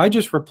 if I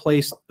just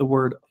replace the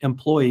word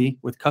employee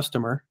with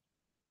customer,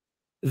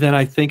 then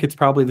I think it's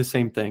probably the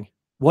same thing.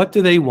 What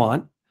do they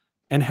want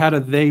and how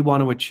do they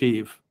want to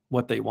achieve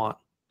what they want?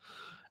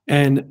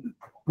 And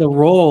the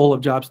role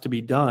of jobs to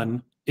be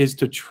done is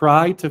to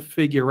try to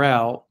figure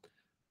out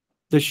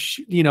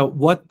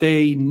what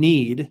they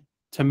need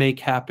to make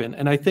happen.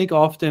 And I think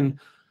often,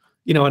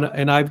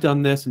 and I've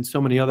done this and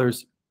so many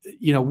others,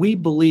 we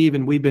believe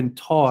and we've been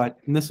taught,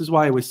 and this is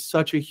why it was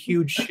such a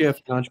huge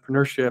shift in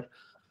entrepreneurship,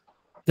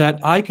 that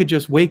I could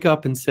just wake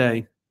up and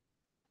say,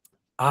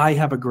 I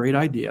have a great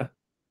idea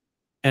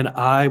and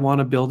I want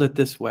to build it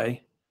this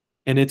way.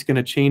 And it's going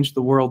to change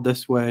the world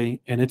this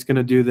way. And it's going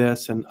to do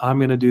this. And I'm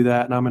going to do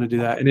that. And I'm going to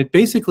do that. And it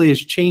basically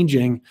is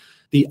changing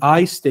the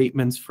I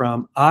statements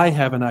from I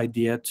have an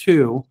idea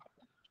to,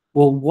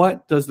 well,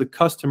 what does the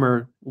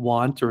customer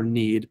want or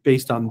need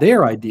based on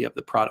their idea of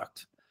the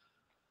product?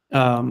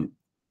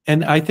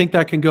 And I think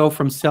that can go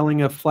from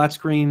selling a flat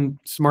screen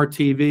smart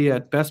TV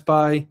at Best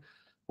Buy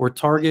or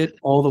Target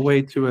all the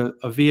way to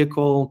a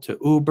vehicle, to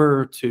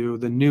Uber, to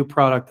the new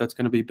product that's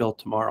going to be built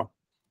tomorrow.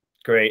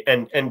 Great.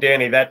 And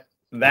Danny,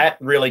 that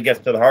really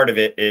gets to the heart of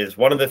it. Is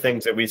one of the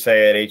things that we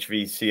say at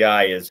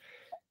HVCI is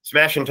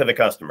smash into the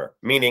customer.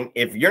 Meaning,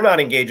 if you're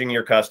not engaging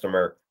your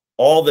customer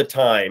all the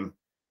time,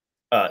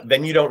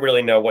 then you don't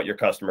really know what your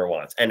customer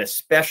wants. And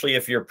especially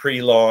if you're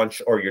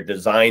pre-launch or you're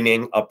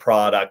designing a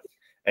product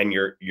and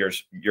you're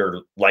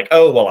like,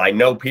 oh, well, I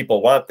know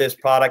people want this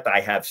product. I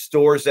have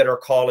stores that are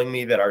calling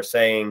me that are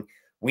saying,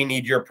 we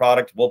need your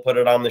product. We'll put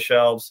it on the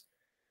shelves.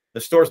 The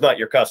store's not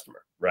your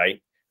customer,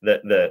 right?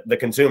 The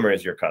consumer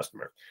is your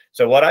customer.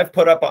 So what I've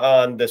put up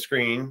on the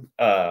screen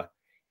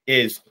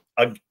is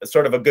a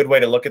sort of a good way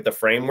to look at the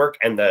framework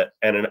and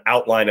an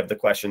outline of the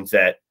questions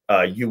that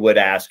you would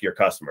ask your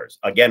customers.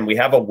 Again, we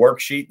have a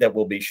worksheet that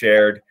will be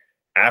shared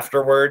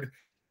afterward.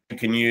 You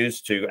can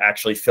use to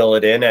actually fill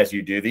it in as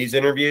you do these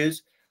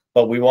interviews.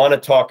 But we want to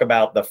talk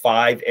about the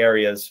 5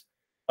 areas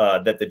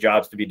that the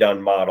jobs to be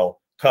done model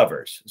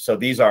covers. So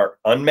these are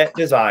unmet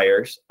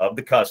desires of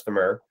the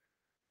customer,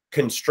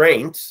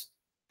 constraints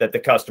that the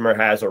customer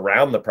has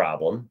around the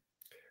problem,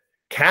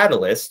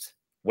 catalyst,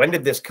 when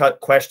did this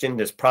question,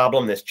 this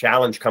problem, this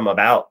challenge come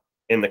about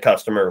in the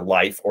customer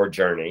life or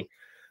journey,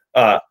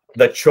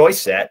 the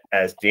choice set,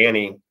 as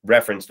Danny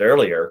referenced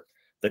earlier,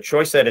 the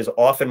choice set is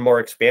often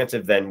more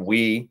expansive than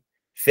we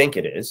think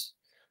it is,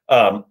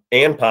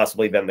 and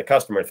possibly than the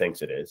customer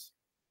thinks it is,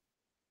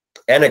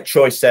 and a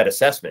choice set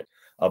assessment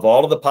of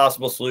all of the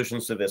possible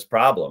solutions to this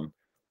problem.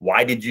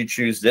 Why did you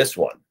choose this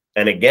one?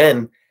 And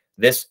again,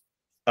 this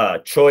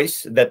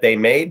choice that they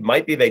made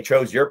might be they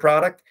chose your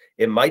product.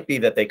 It might be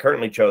that they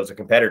currently chose a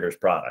competitor's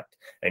product,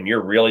 and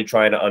you're really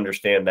trying to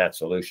understand that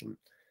solution.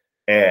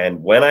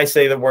 And when I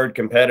say the word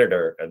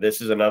competitor, this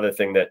is another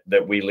thing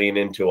that we lean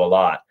into a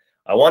lot.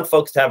 I want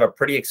folks to have a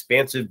pretty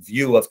expansive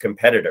view of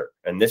competitor.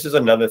 And this is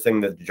another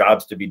thing that the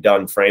jobs to be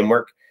done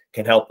framework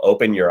can help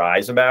open your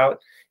eyes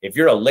about. If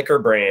you're a liquor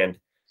brand,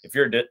 if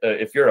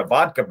you're a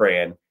vodka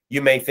brand,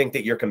 you may think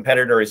that your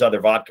competitor is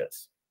other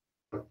vodkas.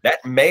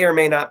 That may or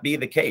may not be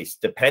the case,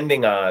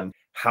 depending on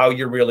how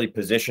you're really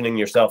positioning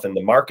yourself in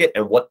the market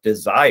and what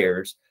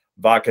desires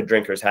vodka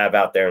drinkers have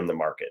out there in the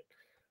market.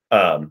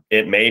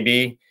 It may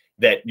be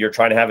that you're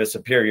trying to have a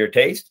superior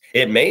taste.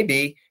 It may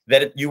be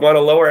that you want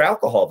a lower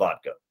alcohol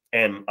vodka.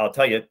 And I'll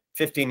tell you,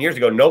 15 years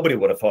ago, nobody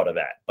would have thought of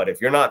that. But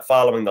if you're not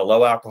following the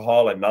low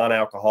alcohol and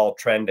non-alcohol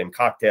trend in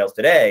cocktails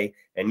today,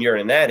 and you're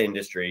in that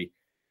industry,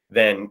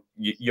 then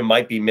you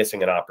might be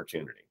missing an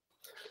opportunity.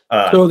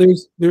 So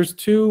there's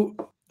 2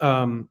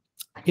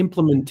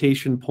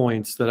 implementation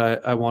points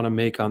that I want to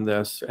make on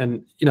this.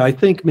 And, I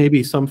think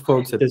maybe some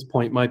folks at this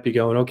point might be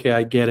going, okay,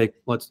 I get it.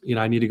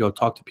 I need to go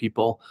talk to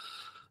people.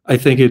 I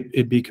think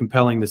it'd be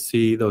compelling to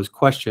see those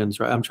questions,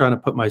 right? I'm trying to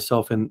put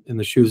myself in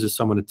the shoes of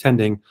someone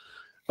attending.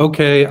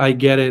 Okay, I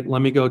get it.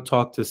 Let me go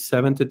talk to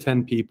 7 to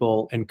 10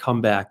 people and come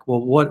back.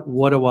 Well,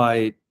 what do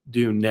I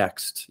do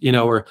next?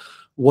 Or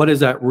what is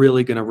that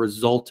really going to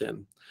result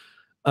in?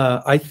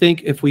 I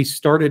think if we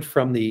started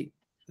from the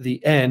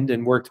end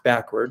and worked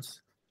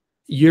backwards,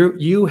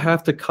 you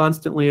have to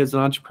constantly, as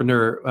an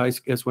entrepreneur, I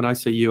guess when I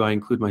say you, I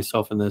include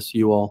myself in this,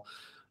 you all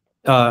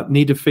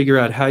need to figure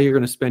out how you're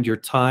going to spend your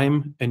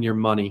time and your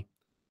money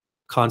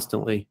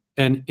constantly.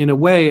 And in a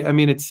way, I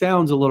mean, it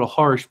sounds a little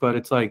harsh, but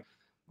it's like,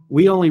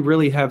 we only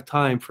really have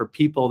time for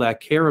people that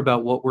care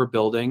about what we're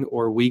building,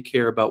 or we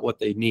care about what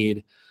they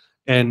need.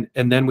 And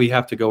then we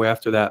have to go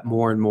after that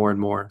more and more and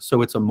more.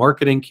 So it's a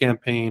marketing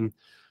campaign.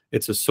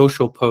 It's a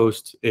social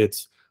post.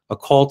 It's a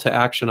call to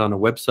action on a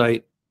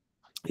website.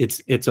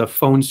 It's a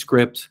phone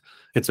script.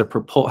 It's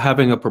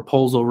having a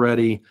proposal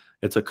ready.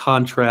 It's a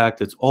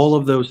contract. It's all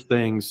of those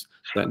things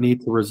that need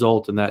to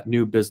result in that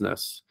new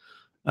business.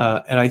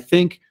 And I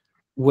think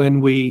when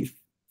we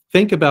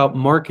think about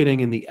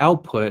marketing and the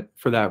output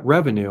for that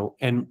revenue,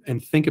 and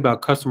think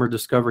about customer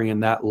discovery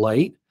in that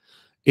light,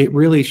 it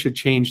really should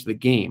change the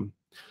game.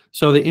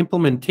 So the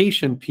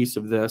implementation piece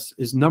of this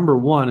is number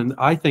 1, and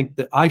I think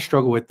that I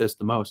struggle with this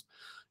the most.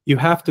 You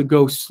have to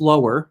go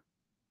slower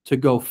to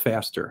go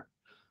faster.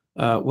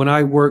 When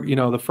I worked,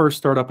 the first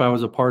startup I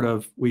was a part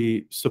of,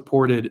 we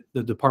supported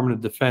the Department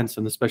of Defense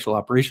and the special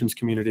operations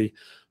community.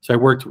 So I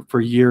worked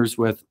for years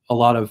with a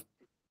lot of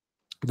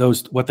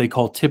those, what they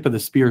call tip of the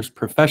spears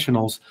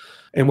professionals.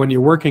 And when you're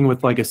working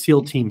with like a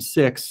SEAL Team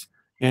 6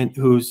 and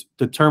who's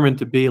determined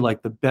to be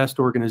like the best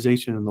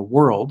organization in the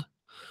world,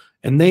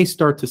 and they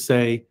start to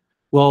say,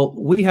 well,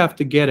 we have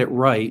to get it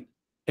right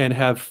and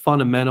have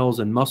fundamentals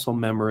and muscle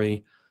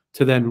memory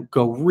to then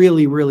go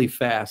really, really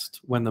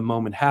fast when the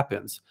moment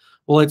happens.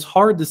 Well, it's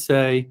hard to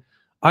say,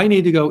 I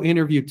need to go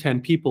interview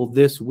 10 people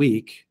this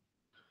week,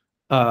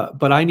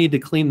 but I need to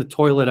clean the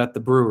toilet at the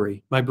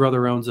brewery. My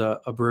brother owns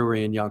a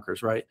brewery in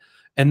Yonkers, right?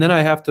 And then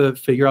I have to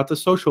figure out the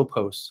social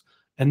posts.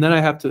 And then I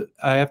have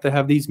to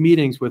have these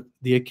meetings with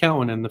the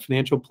accountant and the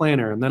financial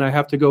planner. And then I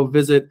have to go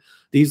visit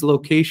these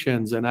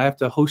locations, and I have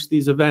to host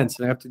these events,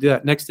 and I have to do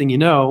that. Next thing you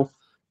know,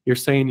 you're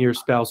saying to your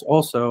spouse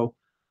also,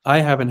 I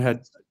haven't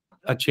had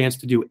a chance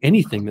to do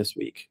anything this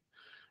week.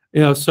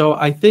 So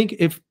I think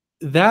if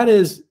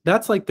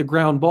that's like the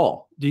ground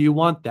ball. Do you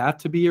want that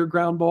to be your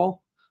ground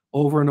ball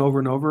over and over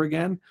and over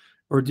again?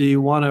 Or do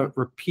you want to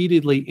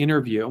repeatedly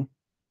interview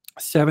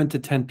 7 to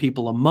 10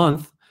 people a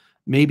month,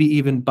 maybe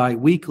even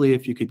bi-weekly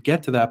if you could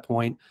get to that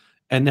point,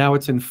 and now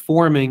it's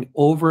informing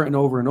over and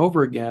over and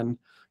over again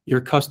your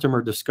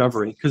customer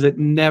discovery, because it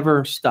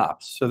never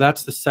stops. So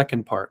that's the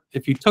second part.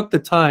 If you took the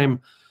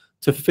time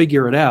to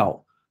figure it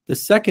out, the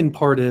second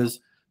part is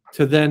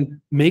to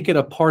then make it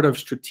a part of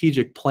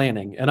strategic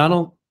planning. And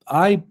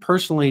I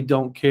personally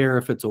don't care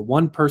if it's a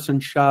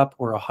 1-person shop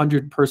or a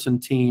 100-person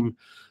team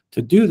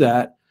to do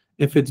that.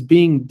 If it's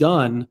being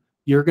done,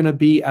 you're going to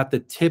be at the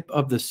tip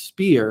of the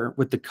spear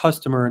with the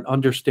customer and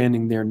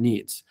understanding their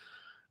needs.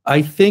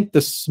 I think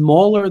the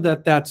smaller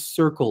that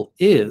circle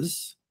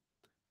is,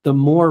 the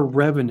more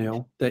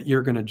revenue that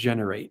you're going to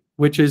generate,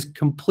 which is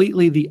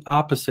completely the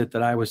opposite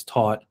that I was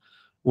taught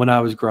when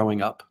I was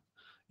growing up.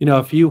 You know,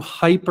 if you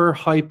hyper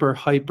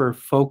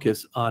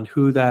focus on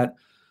who that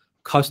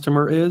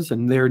customer is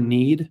and their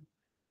need,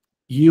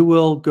 you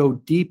will go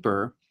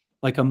deeper,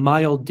 like a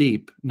mile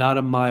deep, not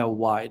a mile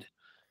wide.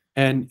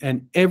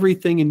 And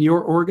everything in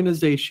your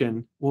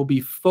organization will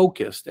be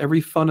focused,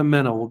 every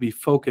fundamental will be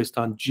focused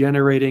on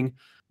generating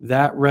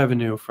that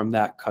revenue from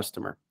that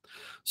customer.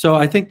 So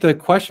I think the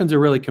questions are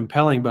really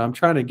compelling, but I'm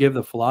trying to give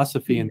the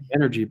philosophy and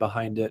energy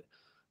behind it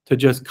to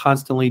just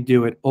constantly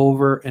do it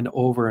over and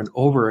over and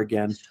over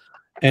again.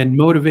 And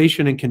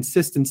motivation and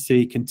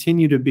consistency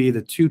continue to be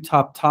the 2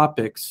 top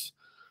topics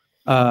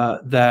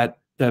that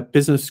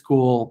business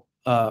school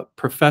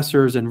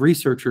professors and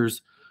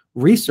researchers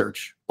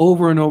research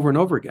over and over and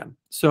over again.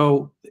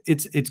 So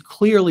it's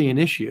clearly an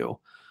issue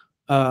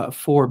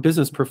for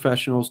business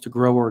professionals to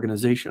grow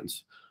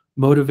organizations.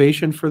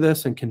 Motivation for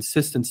this and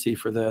consistency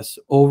for this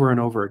over and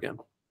over again.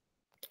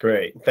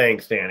 Great.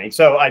 Thanks, Danny.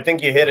 So I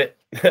think you hit it,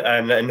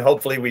 and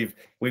hopefully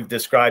we've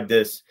described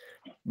this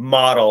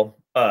model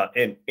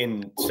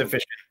in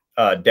sufficient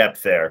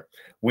depth there.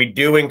 We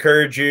do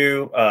encourage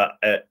you,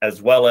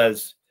 as well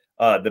as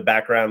the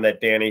background that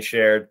Danny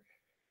shared.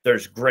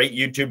 There's great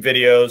YouTube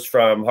videos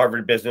from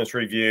Harvard Business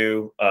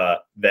Review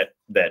that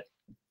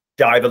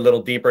dive a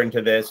little deeper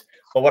into this.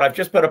 But what I've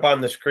just put up on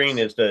the screen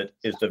is the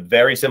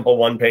very simple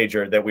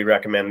 1-pager that we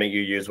recommend that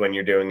you use when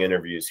you're doing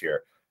interviews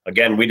here.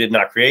 Again, we did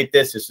not create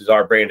this. This is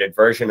our branded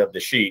version of the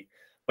sheet.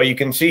 But you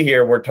can see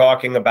here, we're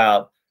talking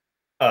about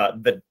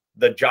the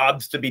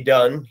jobs to be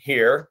done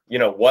here. You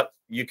know, what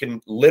you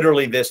can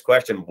literally, this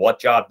question, what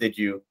job did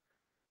you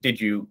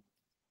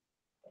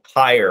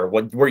hire?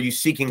 What were you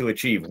seeking to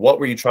achieve? What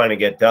were you trying to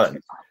get done?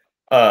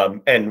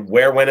 And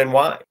where, when, and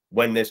why,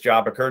 when this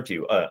job occurred to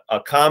you. A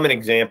common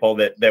example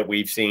that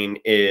we've seen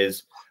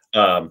is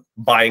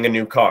buying a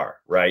new car,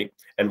 right?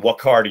 And what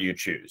car do you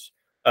choose?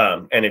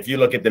 And if you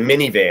look at the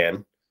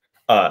minivan,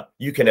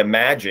 you can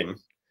imagine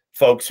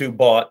folks who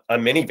bought a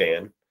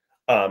minivan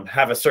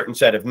have a certain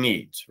set of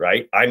needs,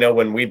 right? I know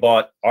when we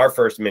bought our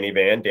first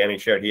minivan, Danny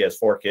shared he has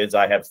 4 kids,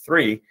 I have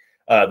 3.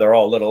 They're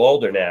all a little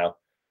older now.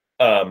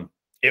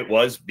 It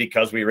was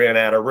because we ran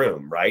out of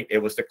room, right? It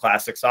was the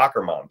classic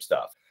soccer mom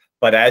stuff.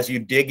 But as you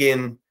dig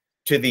in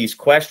to these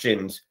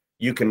questions,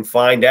 you can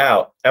find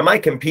out, am I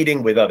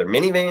competing with other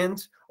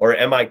minivans, or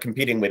am I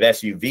competing with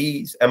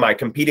SUVs? Am I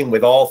competing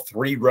with all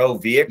 3-row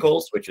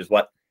vehicles, which is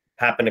what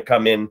happened to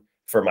come in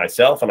for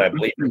myself, and I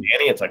believe for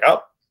Danny. It's like,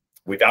 oh,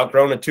 we've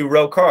outgrown a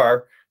 2-row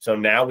car, so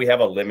now we have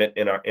a limit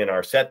in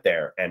our set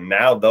there. And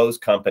now those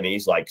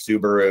companies like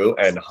Subaru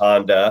and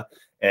Honda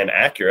and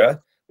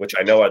Acura, which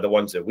I know are the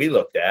ones that we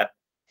looked at,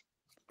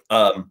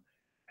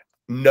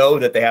 know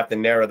that they have to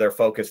narrow their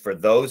focus for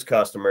those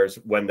customers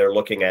when they're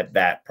looking at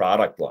that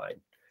product line.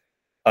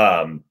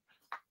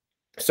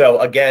 So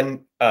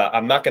again,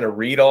 I'm not going to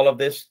read all of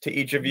this to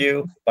each of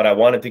you, but I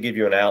wanted to give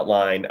you an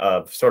outline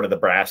of sort of the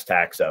brass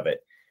tacks of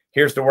it.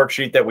 Here's the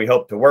worksheet that we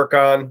hope to work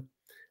on.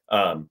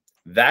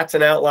 That's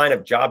an outline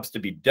of jobs to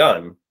be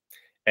done.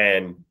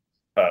 And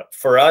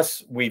for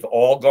us, we've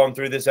all gone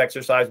through this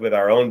exercise with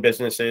our own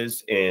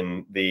businesses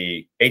in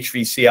the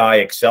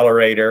HVCI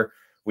accelerator.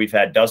 We've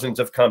had dozens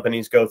of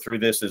companies go through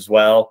this as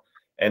well.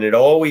 And it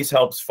always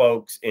helps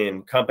folks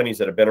in companies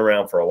that have been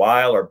around for a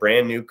while or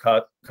brand new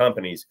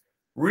companies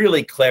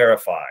really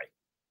clarify,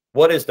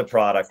 what is the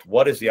product,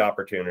 what is the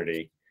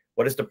opportunity,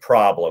 what is the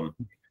problem,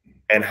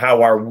 and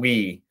how are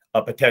we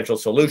a potential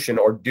solution,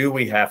 or do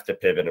we have to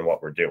pivot in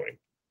what we're doing?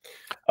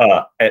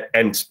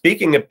 And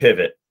speaking of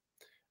pivot,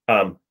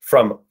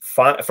 from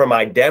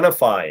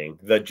identifying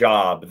the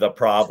job, the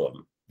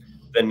problem,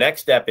 the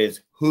next step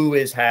is, who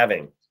is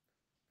having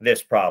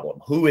this problem?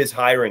 Who is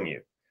hiring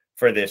you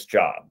for this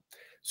job?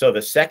 So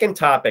the second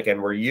topic,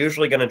 and we're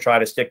usually going to try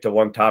to stick to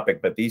one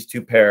topic, but these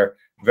two pair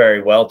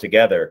very well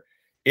together,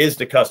 is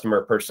the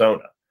customer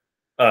persona.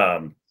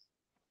 And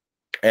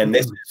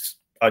this is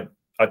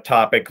a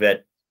topic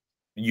that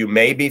you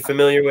may be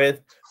familiar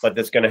with, but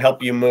that's going to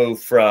help you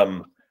move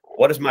from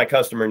what does my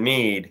customer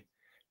need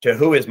to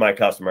who is my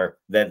customer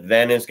that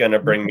then is going to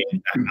bring me,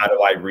 how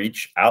do I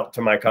reach out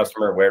to my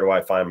customer? Where do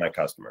I find my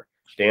customer?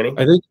 Danny?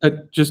 I think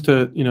just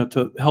to,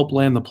 to help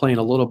land the plane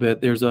a little bit,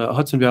 there's a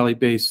Hudson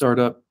Valley-based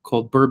startup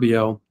called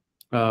Burbio,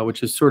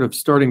 which is sort of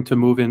starting to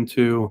move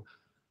into,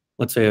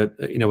 let's say,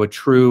 a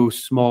true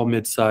small,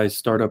 mid-sized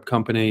startup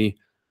company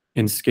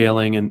in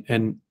scaling. And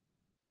in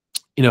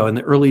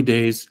the early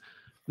days,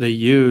 they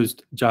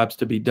used Jobs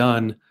to be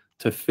Done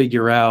to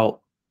figure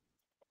out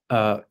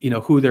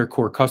who their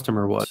core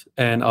customer was.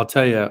 And I'll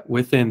tell you,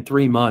 within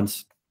 3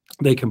 months,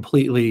 they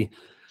completely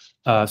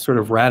sort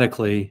of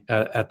radically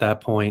at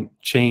that point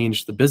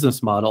changed the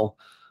business model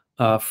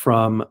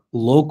from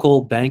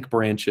local bank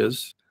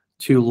branches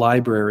to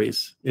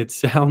libraries. It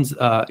sounds,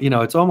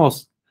 it's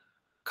almost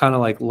kind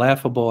of like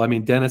laughable. I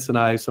mean, Dennis and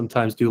I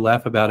sometimes do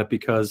laugh about it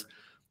because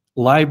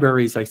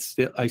libraries,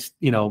 2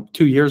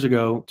 years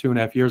ago,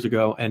 2.5 years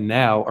ago, and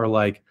now are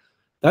like,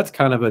 that's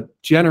kind of a,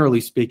 generally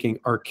speaking,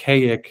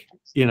 archaic,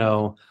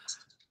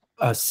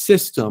 a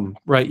system,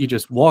 right? You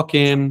just walk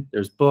in,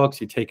 there's books,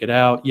 you take it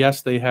out.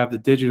 Yes, they have the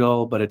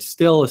digital, but it's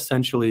still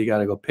essentially you got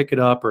to go pick it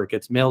up or it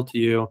gets mailed to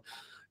you,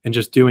 and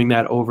just doing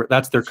that over,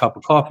 that's their cup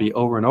of coffee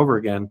over and over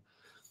again.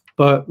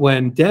 But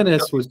when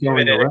Dennis was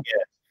going around,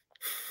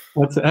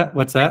 what's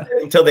that?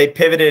 Until they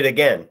pivoted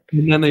again.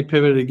 And then they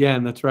pivoted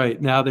again. That's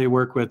right. Now they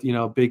work with,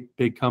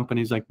 big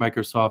companies like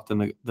Microsoft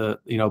and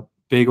the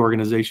big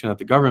organization at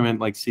the government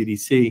like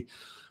CDC,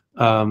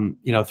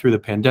 through the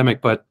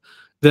pandemic. But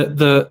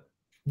the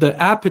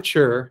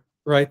aperture,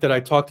 right, that I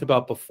talked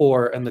about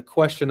before, and the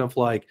question of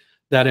like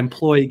that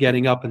employee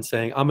getting up and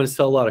saying, I'm going to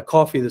sell a lot of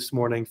coffee this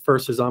morning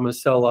versus I'm going to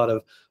sell a lot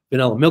of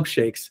vanilla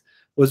milkshakes,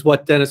 was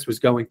what Dennis was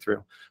going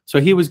through. So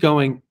he was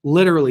going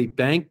literally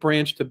bank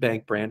branch to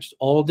bank branch,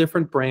 all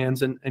different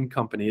brands and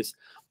companies,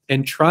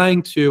 and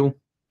trying to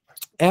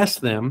ask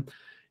them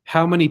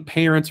how many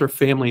parents or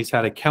families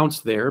had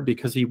accounts there,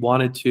 because he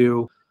wanted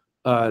to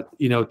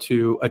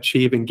to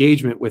achieve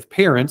engagement with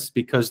parents,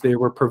 because they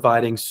were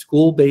providing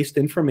school-based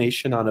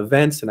information on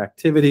events and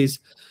activities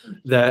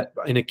that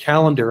in a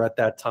calendar at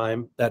that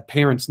time that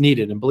parents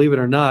needed. And believe it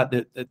or not,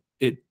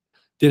 it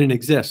didn't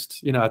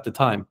exist, at the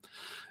time.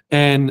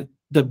 And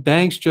the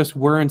banks just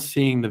weren't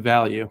seeing the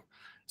value.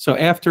 So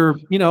after,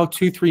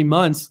 2-3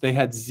 months, they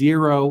had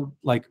zero,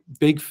 like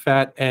big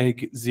fat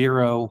egg,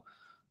 zero,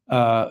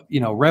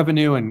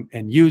 revenue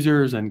and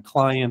users and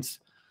clients.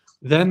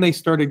 Then they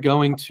started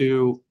going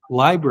to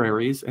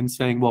libraries and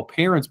saying, well,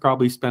 parents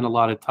probably spend a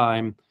lot of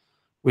time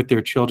with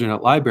their children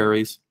at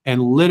libraries.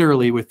 And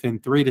literally within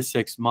 3 to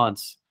 6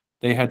 months,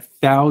 they had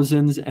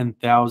thousands and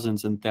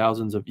thousands and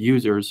thousands of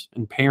users,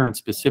 and parents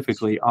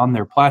specifically, on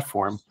their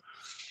platform.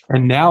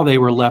 And now they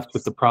were left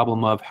with the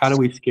problem of, how do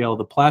we scale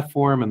the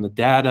platform and the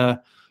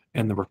data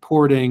and the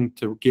reporting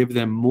to give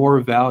them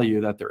more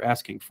value that they're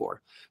asking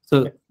for?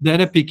 So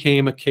then it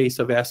became a case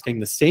of asking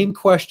the same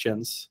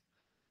questions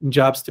in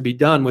Jobs to be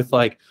Done with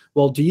like,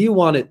 well, do you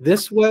want it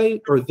this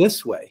way or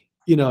this way?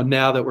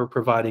 Now that we're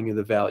providing you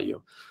the value.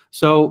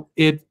 So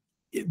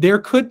there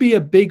could be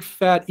a big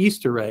fat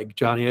Easter egg,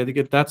 Johnny. I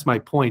think that's my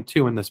point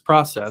too in this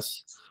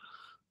process.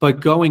 But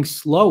going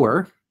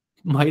slower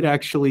might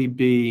actually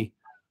be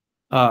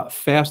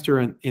faster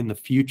in the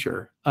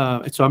future.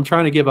 So I'm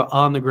trying to give an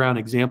on-the-ground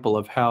example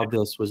of how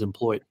this was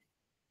employed.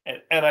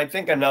 And I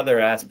think another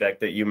aspect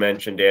that you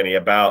mentioned, Danny,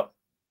 about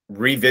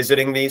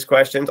revisiting these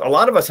questions, a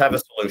lot of us have a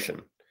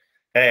solution.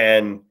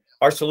 And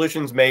our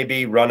solutions may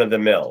be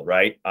run-of-the-mill,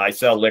 right? I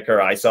sell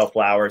liquor, I sell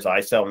flowers, I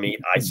sell meat,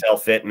 I sell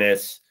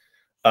fitness,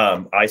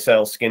 I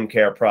sell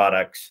skincare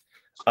products.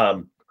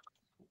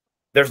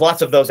 There's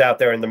lots of those out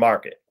there in the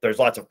market. There's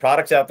lots of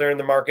products out there in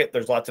the market.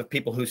 There's lots of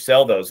people who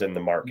sell those in the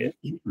market.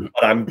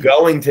 But I'm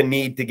going to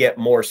need to get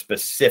more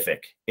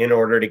specific in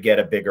order to get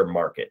a bigger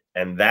market.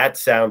 And that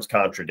sounds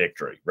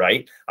contradictory,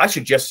 right? I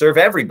should just serve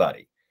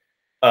everybody.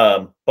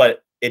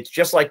 But it's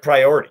just like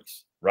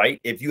priorities, right?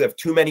 If you have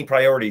too many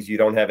priorities, you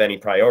don't have any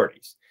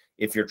priorities.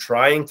 If you're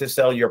trying to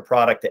sell your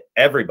product to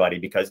everybody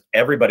because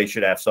everybody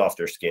should have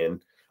softer skin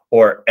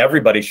or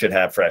everybody should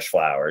have fresh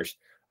flowers,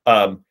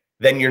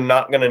 then you're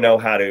not going to know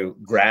how to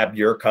grab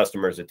your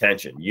customer's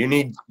attention.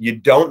 You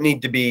don't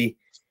need to be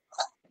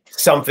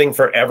something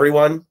for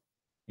everyone.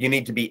 You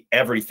need to be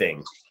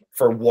everything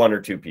for 1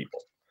 or 2 people.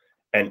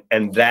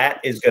 And that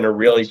is going to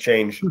really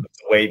change the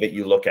way that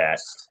you look at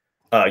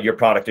your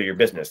product or your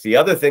business. The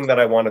other thing that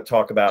I want to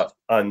talk about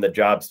on the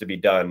Jobs to be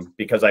Done,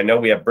 because I know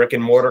we have brick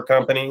and mortar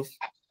companies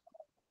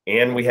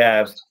and we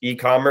have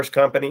e-commerce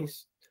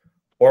companies,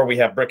 or we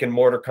have brick and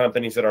mortar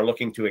companies that are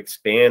looking to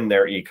expand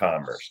their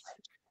e-commerce,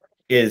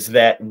 is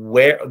that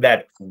where,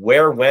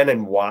 when,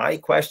 and why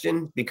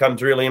question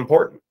becomes really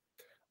important.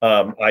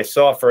 I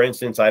saw, for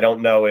instance, I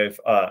don't know if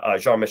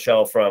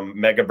Jean-Michel from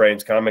Mega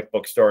Brains Comic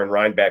Book Store in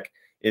Rhinebeck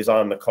is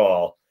on the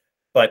call,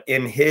 but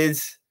in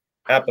his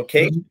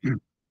application,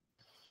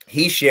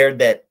 he shared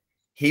that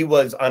he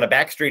was on a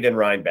back street in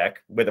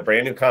Rhinebeck with a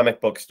brand new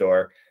comic book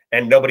store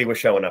and nobody was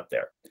showing up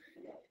there.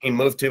 He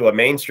moved to a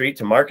main street,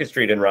 to Market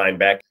Street in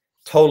Rhinebeck,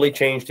 totally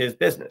changed his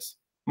business.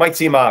 Might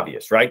seem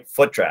obvious, right?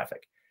 Foot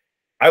traffic.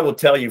 I will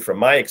tell you from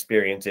my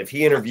experience, if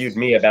he interviewed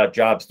me about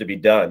jobs to be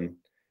done,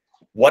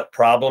 what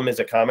problem is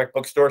a comic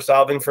book store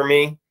solving for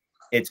me?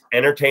 It's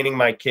entertaining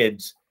my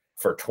kids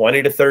for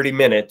 20 to 30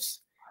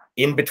 minutes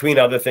in between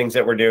other things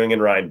that we're doing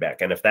in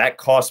Rhinebeck. And if that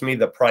costs me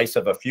the price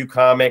of a few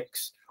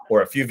comics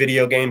or a few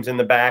video games in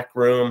the back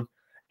room,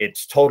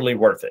 it's totally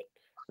worth it,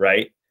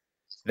 right?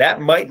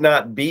 That might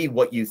not be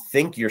what you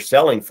think you're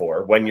selling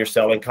for when you're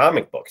selling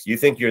comic books. You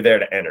think you're there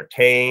to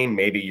entertain.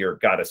 Maybe you've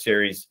got a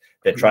series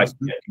that tries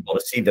to get people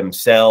to see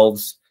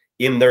themselves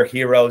in their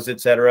heroes,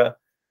 etc.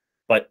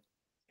 But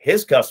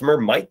his customer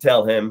might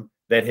tell him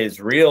that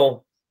his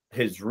real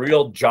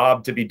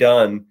job to be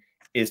done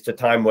is to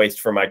time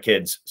waste for my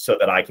kids so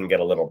that I can get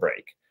a little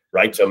break,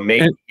 right? So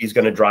maybe he's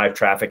going to drive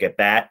traffic at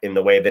that in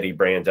the way that he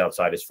brands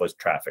outside his foot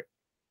traffic.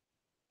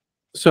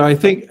 So I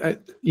think,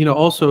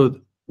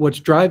 also what's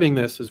driving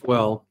this as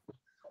well,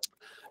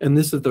 and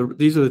these are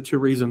the two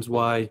reasons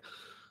why,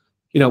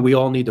 we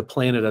all need to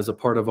plan it as a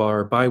part of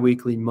our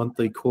biweekly,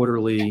 monthly,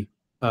 quarterly,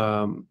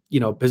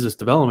 business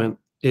development,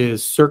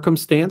 is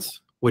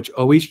circumstance, which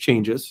always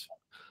changes,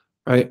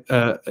 right?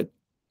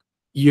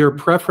 Your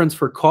preference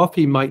for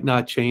coffee might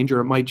not change,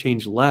 or it might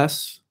change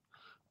less,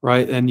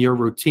 right? And your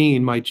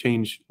routine might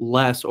change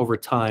less over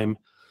time,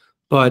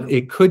 but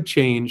it could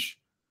change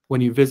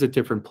when you visit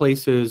different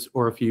places,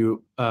 or if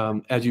you,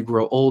 as you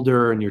grow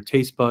older and your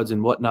taste buds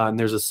and whatnot, and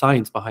there's a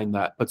science behind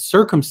that. But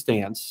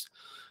circumstance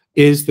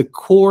is the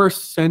core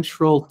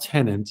central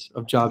tenet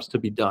of jobs to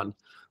be done.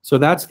 So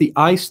that's the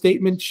I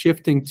statement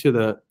shifting to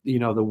the,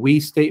 the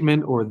we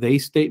statement or they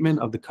statement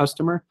of the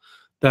customer,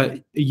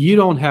 that you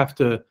don't have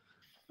to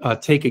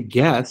take a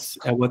guess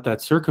at what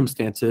that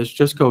circumstance is.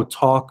 Just go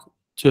talk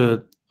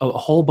to a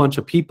whole bunch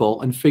of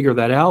people and figure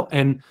that out.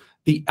 And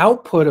the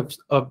output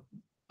of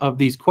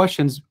these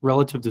questions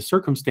relative to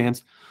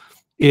circumstance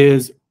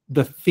is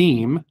the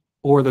theme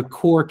or the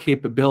core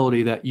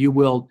capability that you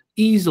will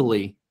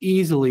easily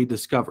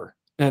discover.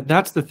 And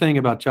that's the thing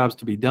about jobs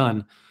to be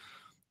done.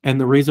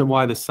 And the reason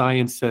why the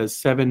science says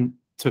 7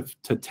 to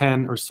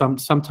 10, or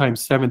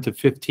sometimes 7 to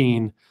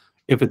 15,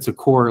 if it's a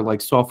core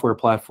like software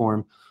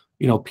platform,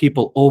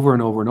 people over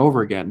and over and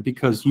over again,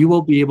 because you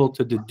will be able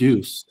to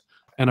deduce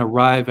and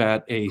arrive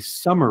at a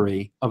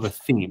summary of a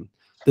theme.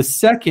 The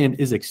second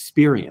is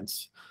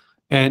experience.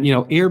 And,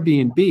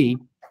 Airbnb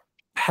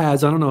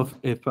has, I don't know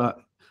if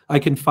I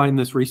can find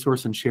this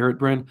resource and share it,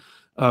 Bryn,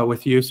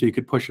 with you, so you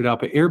could push it out.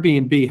 But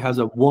Airbnb has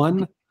a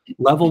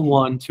level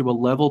 1 to a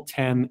level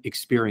 10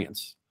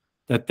 experience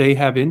that they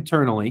have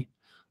internally,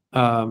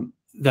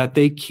 that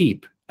they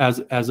keep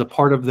as a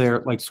part of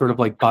their sort of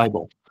like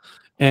Bible.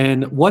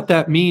 And what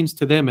that means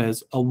to them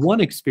is a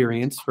 1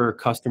 experience for a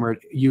customer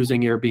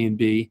using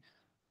Airbnb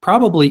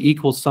probably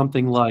equals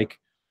something like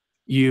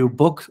you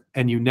book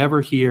and you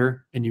never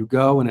hear, and you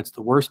go and it's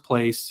the worst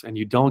place, and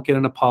you don't get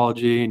an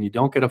apology, and you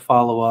don't get a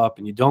follow-up,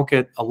 and you don't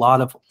get a lot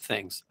of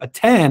things. A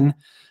 10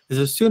 is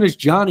as soon as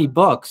Johnny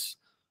books,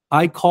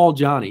 I call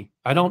Johnny.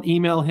 I don't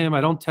email him.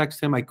 I don't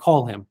text him. I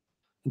call him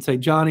and say,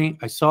 Johnny,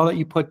 I saw that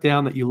you put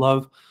down that you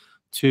love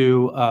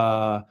to,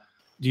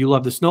 do you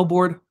love to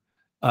snowboard?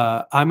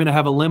 I'm going to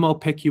have a limo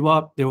pick you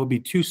up. There will be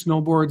 2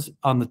 snowboards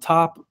on the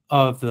top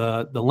of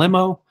the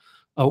limo,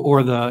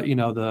 or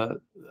the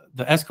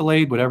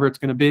Escalade, whatever it's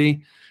going to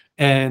be.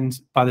 And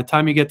by the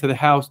time you get to the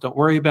house, don't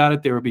worry about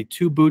it. There will be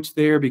 2 boots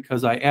there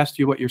because I asked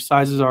you what your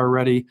sizes are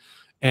already.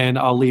 And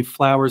I'll leave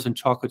flowers and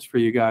chocolates for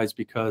you guys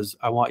because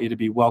I want you to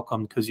be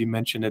welcomed, because you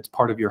mentioned it's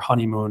part of your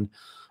honeymoon,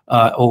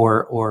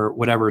 or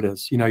whatever it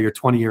is, your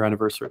 20-year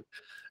anniversary.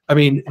 I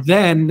mean,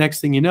 then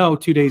next thing you know,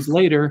 2 days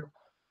later,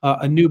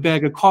 a new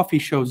bag of coffee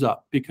shows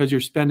up because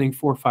you're spending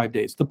 4 or 5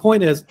 days. The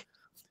point is,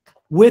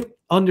 with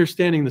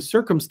understanding the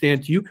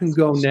circumstance, you can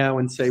go now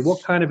and say,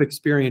 what kind of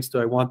experience do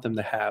I want them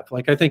to have?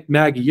 Like, I think,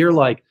 Maggie, you're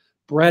like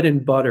bread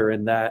and butter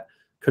in that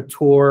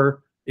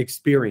couture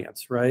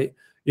experience, right?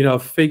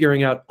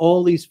 Figuring out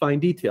all these fine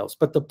details.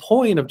 But the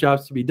point of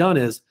jobs to be done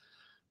is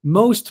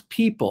most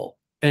people,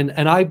 and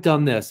I've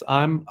done this,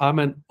 I'm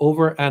an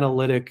over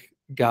analytic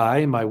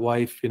guy. My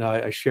wife,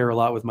 I share a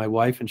lot with my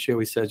wife, and she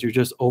always says, you're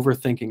just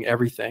overthinking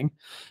everything.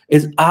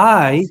 Is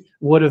I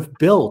would have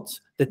built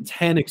the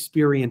 10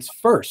 experience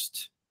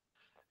first.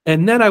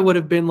 And then I would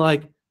have been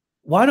like,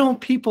 why don't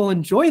people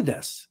enjoy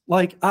this?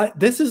 Like,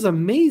 this is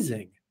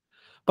amazing.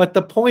 But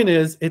the point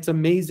is, it's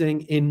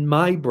amazing in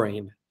my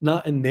brain,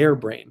 not in their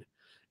brain.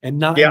 And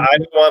not I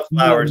don't want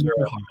flowers.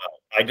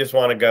 I just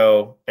want to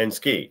go and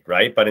ski,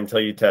 right? But until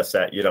you test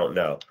that, you don't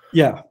know.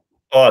 Yeah.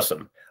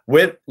 Awesome.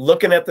 With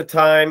looking at the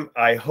time,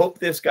 I hope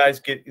this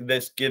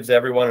gives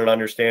everyone an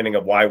understanding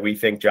of why we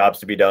think jobs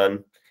to be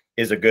done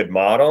is a good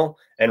model,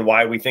 and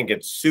why we think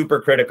it's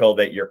super critical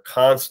that you're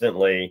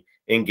constantly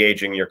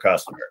engaging your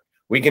customer.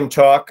 We can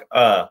talk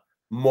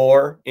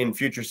more in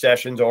future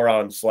sessions or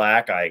on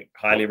Slack. I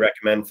highly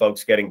recommend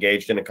folks get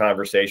engaged in a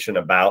conversation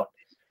about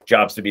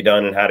jobs to be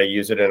done and how to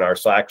use it in our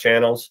Slack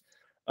channels,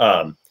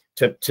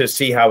 to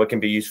see how it can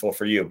be useful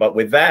for you. But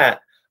with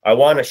that, I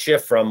want to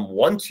shift from,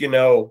 once you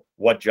know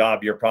what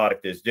job your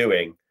product is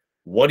doing,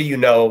 what do you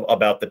know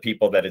about the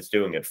people that it's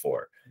doing it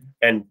for?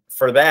 And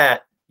for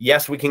that,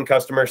 yes, we can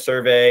customer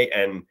survey,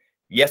 and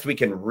yes, we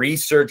can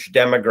research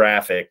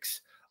demographics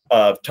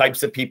of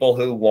types of people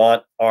who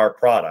want our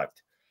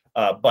product.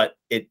 But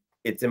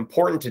it's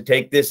important to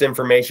take this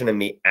information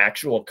and the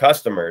actual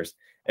customers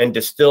and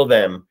distill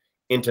them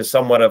into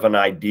somewhat of an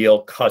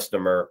ideal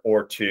customer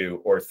or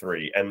two or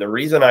three. And the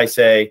reason I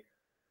say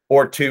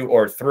or two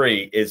or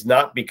three is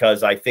not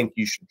because I think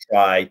you should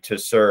try to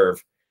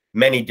serve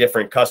many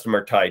different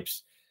customer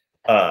types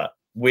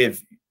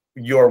with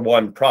your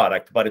one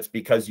product, but it's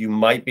because you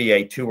might be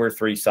a 2 or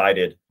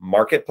 3-sided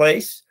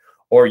marketplace,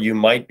 or you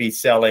might be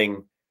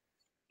selling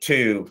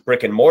to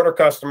brick and mortar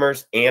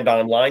customers and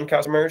online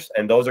customers,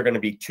 and those are going to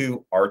be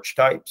 2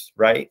 archetypes,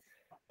 right?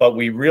 But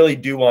we really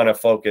do want to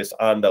focus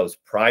on those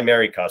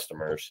primary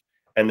customers,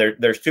 and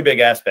there's 2 big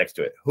aspects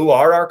to it: who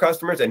are our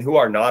customers and who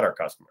are not our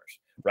customers,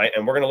 right?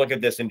 And we're going to look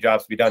at this in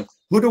jobs to be done.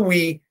 Who are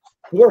we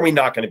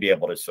not going to be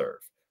able to serve,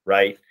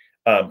 right?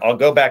 I'll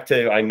go back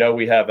to, I know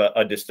we have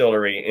a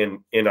distillery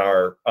in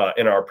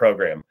our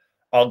program.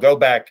 I'll go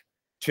back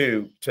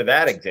to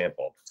that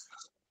example.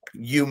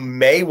 You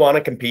may want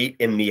to compete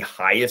in the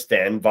highest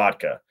end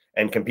vodka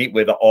and compete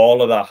with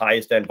all of the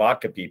highest end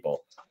vodka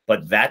people,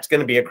 but that's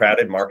going to be a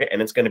crowded market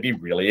and it's going to be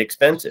really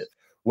expensive.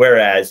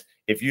 Whereas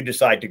if you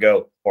decide to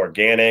go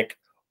organic,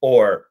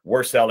 or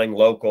we're selling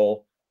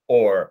local,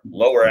 or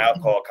lower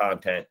alcohol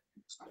content,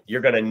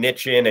 you're going to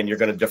niche in and you're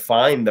going to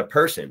define the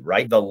person,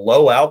 right? The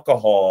low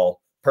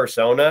alcohol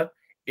persona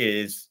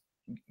is,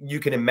 you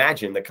can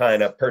imagine the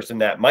kind of person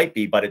that might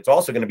be, but it's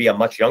also going to be a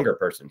much younger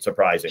person,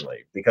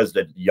 surprisingly, because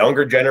the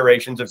younger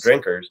generations of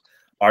drinkers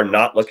are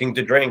not looking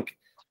to drink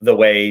the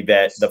way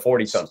that the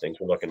 40-somethings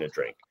were looking to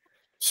drink.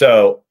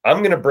 So I'm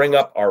going to bring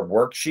up our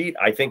worksheet.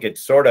 I think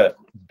it's sort of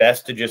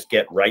best to just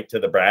get right to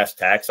the brass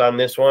tacks on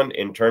this one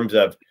in terms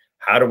of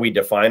how do we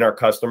define our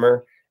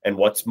customer and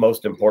what's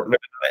most important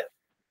about it.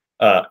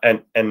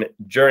 And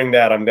during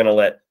that, I'm going to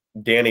let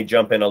Danny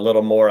jump in a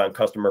little more on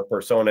customer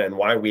persona and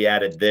why we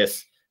added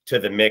this to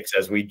the mix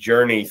as we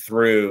journey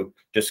through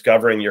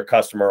discovering your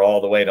customer all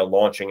the way to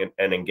launching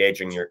and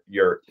engaging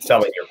your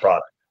selling your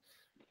product.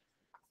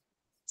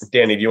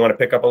 Danny, do you want to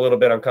pick up a little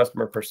bit on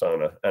customer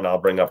persona, and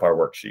I'll bring up our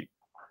worksheet?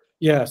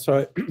 Yeah.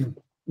 So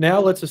now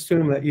let's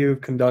assume that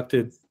you've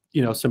conducted,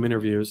 some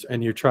interviews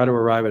and you try to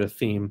arrive at a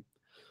theme.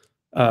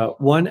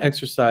 One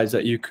exercise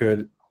that you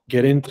could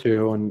get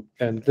into,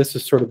 and this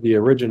is sort of the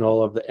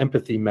original of the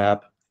empathy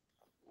map.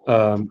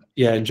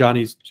 Yeah, and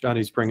Johnny's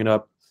bringing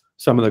up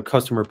some of the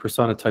customer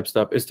persona type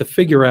stuff, is to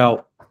figure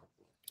out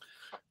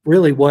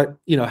really what,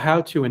 how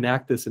to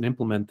enact this and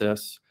implement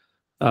this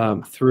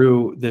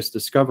through this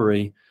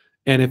discovery.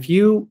 And if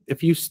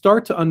you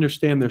start to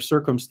understand their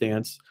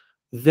circumstance,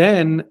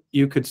 then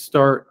you could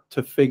start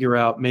to figure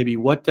out maybe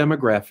what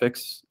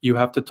demographics you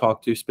have to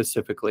talk to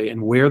specifically,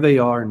 and where they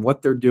are and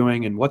what they're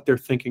doing and what they're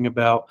thinking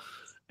about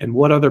and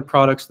what other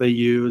products they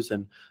use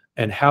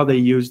and how they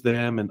use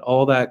them and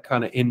all that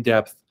kind of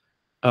in-depth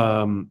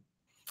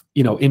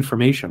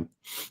information.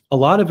 A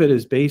lot of it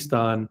is based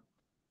on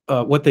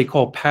what they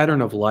call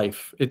pattern of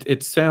life.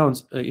 It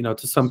sounds,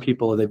 to some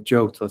people they've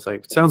joked, it's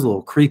like, it sounds a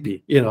little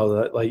creepy,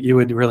 that like you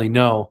would really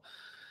know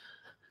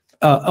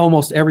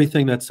almost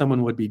everything that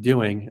someone would be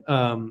doing.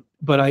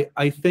 But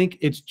I think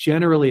it's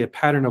generally a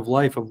pattern of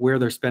life of where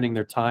they're spending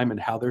their time and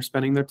how they're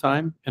spending their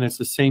time. And it's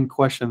the same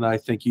question that I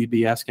think you'd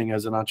be asking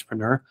as an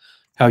entrepreneur,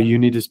 how you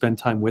need to spend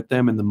time with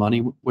them and the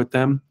money with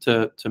them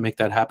to make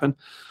that happen.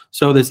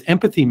 So this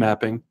empathy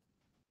mapping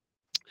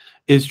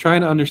is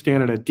trying to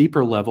understand at a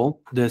deeper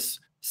level this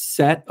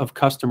set of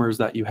customers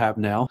that you have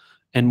now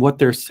and what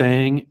they're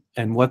saying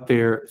and what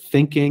they're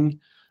thinking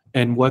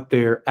and what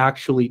they're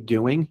actually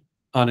doing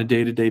on a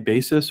day-to-day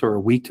basis or a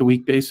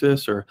week-to-week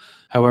basis or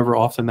however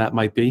often that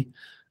might be.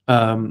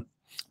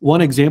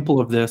 One example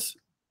of this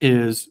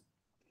is,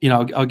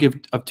 I'll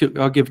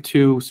give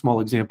 2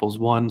 small examples.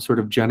 One sort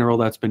of general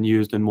that's been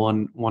used, and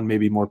one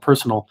maybe more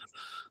personal.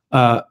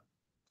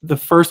 The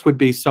first would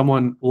be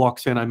someone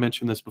walks in, I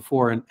mentioned this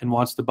before, and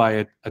wants to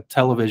buy a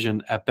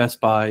television at Best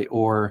Buy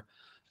or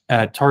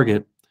at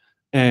Target.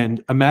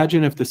 And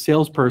imagine if the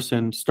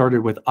salesperson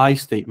started with I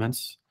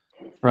statements,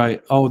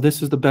 right? Oh,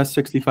 this is the best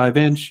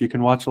 65-inch. You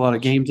can watch a lot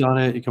of games on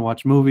it. You can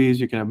watch movies.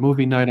 You can have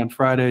movie night on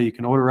Friday. You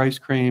can order ice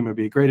cream. It'd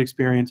be a great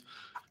experience,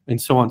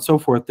 and so on and so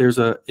forth. There's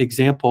an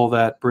example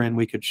that, Bryn,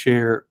 we could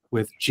share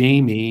with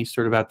Jamie,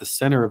 sort of at the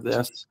center of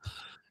this.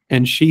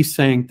 And she's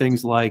saying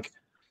things like,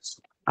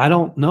 I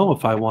don't know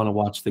if I want to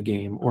watch the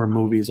game or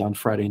movies on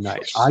Friday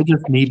night. I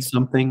just need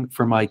something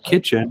for my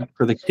kitchen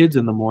for the kids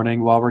in the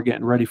morning while we're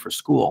getting ready for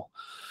school.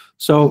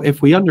 So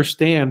if we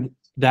understand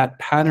that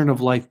pattern of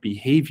life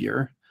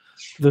behavior,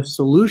 the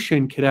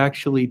solution could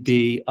actually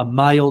be a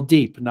mile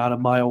deep, not a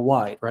mile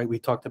wide, right? We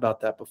talked about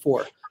that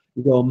before.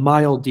 You go a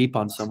mile deep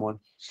on someone.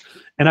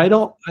 And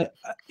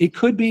it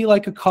could be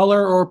like a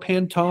color or a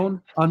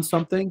Pantone on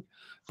something,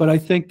 but I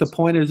think the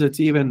point is it's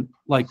even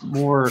like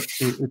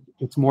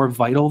it's more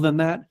vital than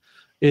that.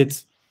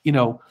 It's,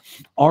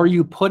 are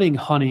you putting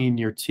honey in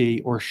your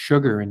tea or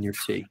sugar in your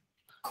tea?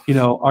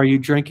 Are you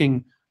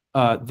drinking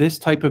this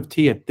type of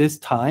tea at this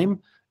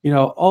time. You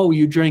know, oh,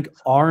 you drink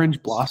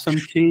orange blossom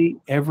tea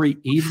every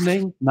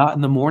evening, not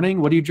in the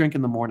morning. What do you drink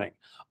in the morning?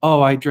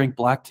 Oh, I drink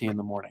black tea in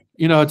the morning.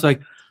 You know, it's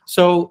like,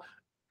 so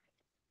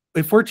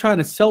if we're trying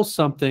to sell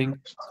something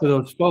to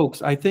those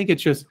folks, I think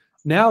it's just,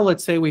 now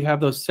let's say we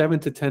have those 7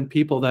 to 10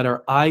 people that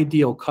are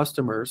ideal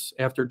customers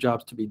after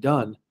jobs to be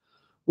done.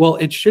 Well,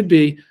 it should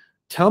be,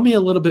 tell me a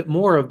little bit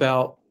more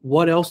about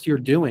what else you're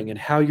doing and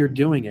how you're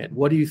doing it.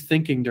 What are you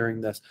thinking during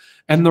this?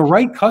 And the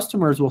right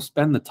customers will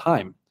spend the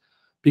time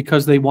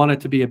because they want it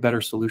to be a better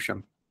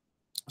solution.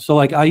 So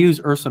like I use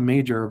Ursa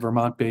Major, a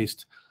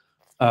Vermont-based,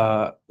 you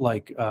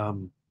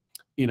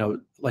know,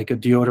 like a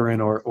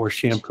deodorant or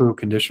shampoo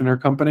conditioner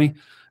company.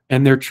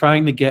 And they're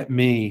trying to get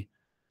me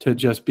to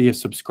just be a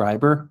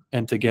subscriber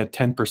and to get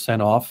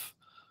 10% off,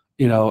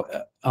 you know,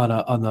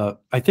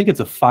 I think it's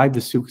a 5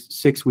 to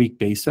 6 week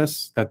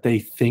basis that they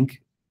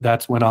think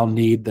that's when I'll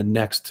need the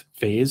next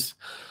phase.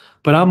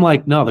 But I'm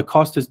like, no, the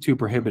cost is too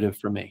prohibitive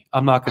for me.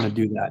 I'm not going to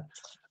do that.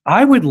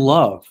 I would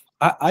love,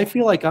 I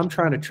feel like I'm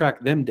trying to track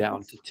them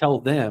down to tell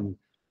them,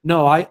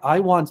 no, I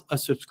want a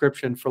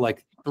subscription for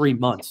like 3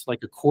 months,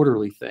 like a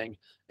quarterly thing.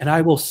 And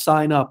I will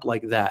sign up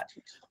like that.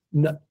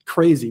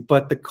 Crazy,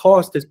 but the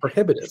cost is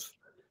prohibitive.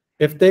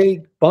 If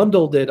they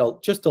bundled it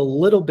just a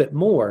little bit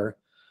more,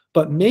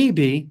 but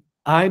maybe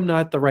I'm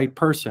not the right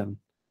person,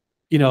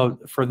 you know,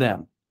 for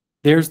them.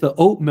 There's the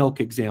oat milk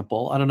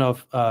example. I don't know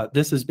if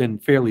this has been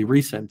fairly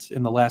recent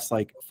in the last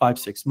like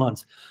 5-6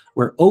 months,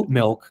 where oat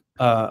milk,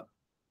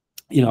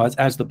 you know,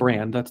 as the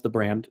brand, that's the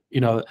brand,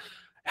 you know,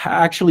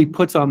 actually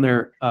puts on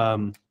their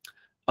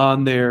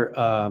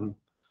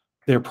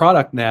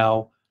product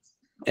now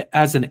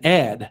as an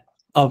ad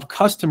of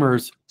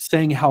customers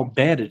saying how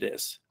bad it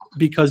is,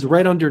 because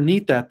right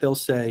underneath that they'll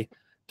say,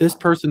 this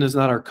person is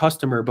not our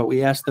customer, but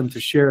we asked them to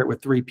share it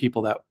with 3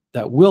 people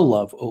that will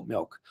love oat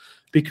milk,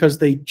 because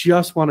they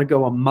just want to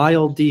go a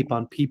mile deep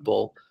on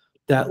people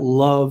that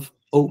love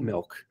oat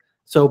milk.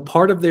 So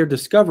part of their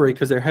discovery,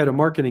 because their head of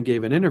marketing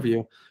gave an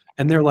interview,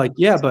 and they're like,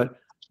 yeah, but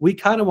we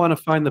kind of want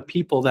to find the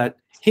people that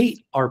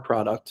hate our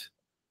product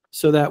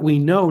so that we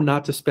know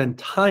not to spend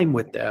time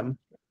with them.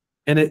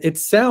 And it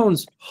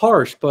sounds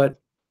harsh, but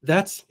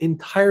that's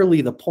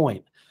entirely the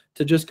point,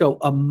 to just go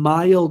a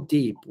mile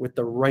deep with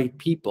the right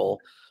people.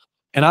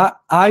 And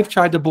I've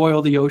tried to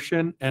boil the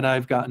ocean, and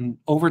I've gotten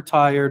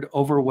overtired,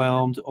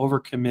 overwhelmed,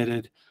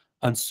 overcommitted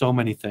on so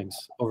many things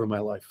over my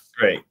life.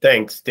 Great.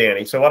 Thanks,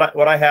 Danny. So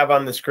what I have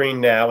on the screen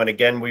now, and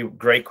again,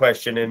 great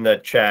question in the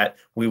chat.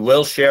 We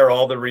will share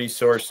all the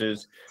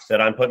resources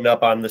that I'm putting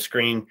up on the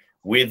screen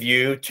with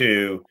you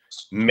to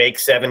make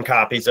 7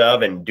 copies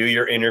of and do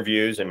your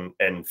interviews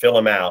and fill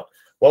them out.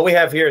 What we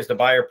have here is the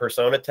buyer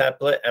persona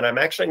template, and I'm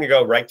actually going to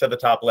go right to the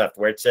top left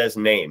where it says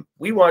name.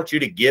 We want you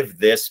to give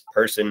this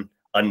person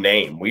a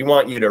name. We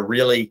want you to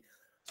really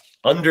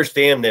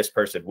understand this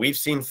person. We've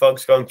seen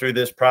folks going through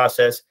this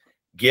process.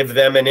 Give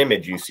them an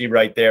image. You see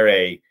right there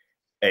a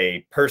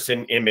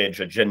person image,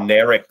 a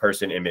generic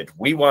person image.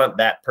 We want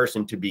that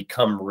person to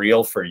become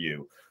real for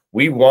you.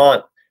 We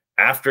want,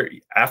 after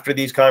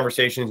these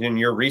conversations in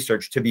your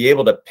research, to be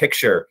able to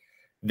picture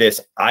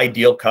this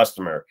ideal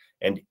customer.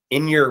 And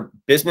in your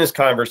business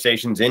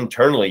conversations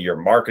internally, your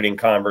marketing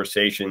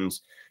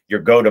conversations, your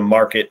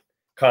go-to-market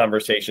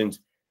conversations,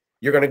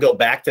 you're going to go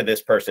back to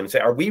this person and say,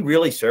 are we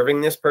really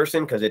serving this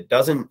person? Because it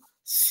doesn't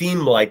seem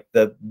like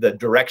the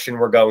direction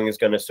we're going is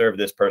going to serve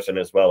this person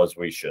as well as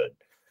we should.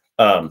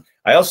 I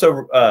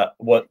also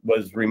what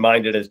was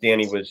reminded as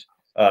Danny was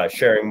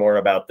sharing more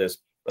about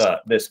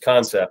this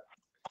concept,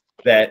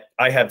 that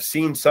I have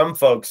seen some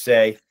folks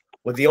say,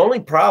 well, the only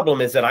problem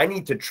is that I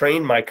need to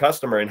train my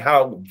customer in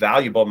how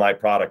valuable my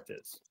product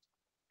is.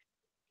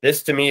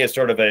 This to me is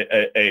sort of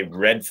a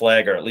red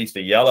flag, or at least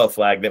a yellow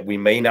flag, that we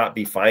may not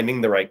be finding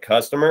the right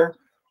customer,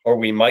 or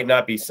we might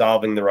not be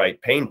solving the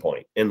right pain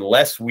point,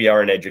 unless we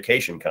are an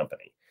education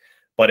company.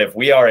 But if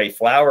we are a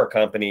flower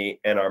company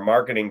and our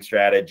marketing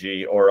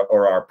strategy or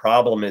our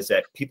problem is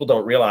that people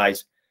don't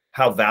realize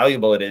how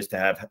valuable it is to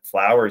have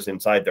flowers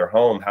inside their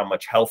home, how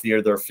much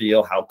healthier they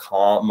feel,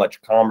 how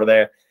much calmer they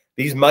are.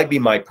 These might be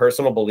my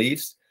personal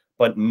beliefs,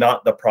 but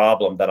not the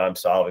problem that I'm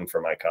solving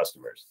for my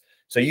customers.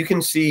 So you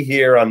can see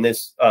here on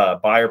this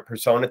buyer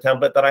persona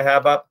template that I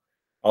have up,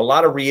 a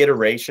lot of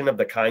reiteration of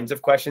the kinds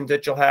of questions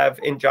that you'll have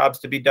in jobs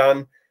to be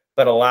done,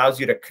 but allows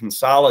you to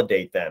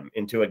consolidate them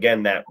into,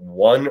 again, that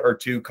 1 or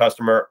 2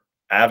 customer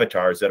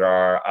avatars that are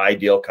our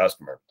ideal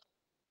customer.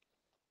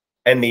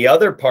 And the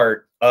other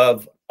part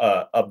of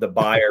the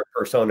buyer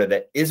persona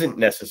that isn't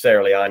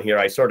necessarily on here,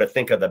 I sort of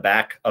think of the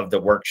back of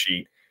the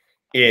worksheet,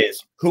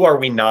 is who are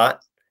we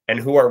not and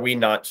who are we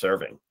not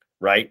serving,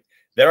 right?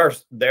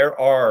 There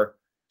are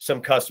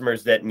some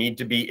customers that need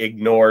to be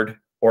ignored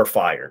or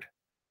fired,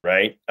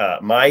 right?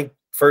 My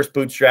first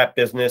bootstrap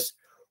business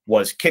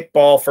was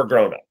kickball for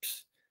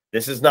grownups.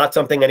 This is not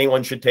something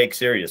anyone should take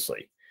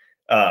seriously.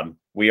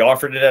 We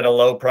offered it at a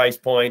low price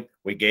point.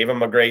 We gave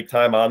them a great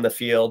time on the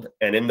field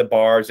and in the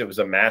bars. It was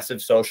a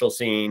massive social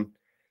scene.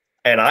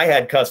 And I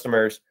had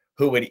customers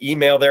who would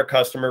email their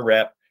customer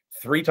rep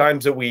 3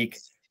 times a week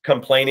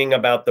complaining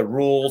about the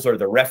rules or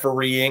the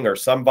refereeing or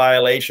some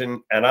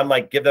violation. And I'm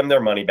like, give them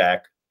their money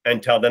back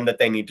and tell them that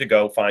they need to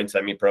go find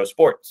semi-pro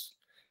sports,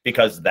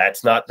 because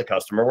that's not the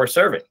customer we're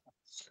serving.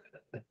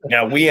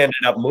 Now, we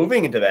ended up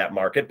moving into that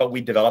market, but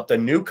we developed a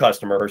new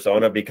customer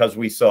persona because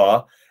we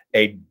saw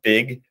a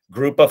big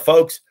group of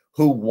folks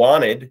who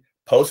wanted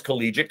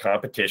post-collegiate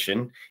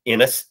competition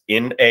in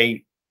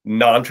a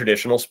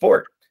non-traditional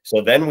sport.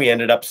 So then we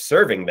ended up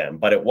serving them,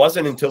 but it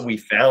wasn't until we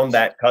found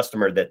that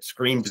customer that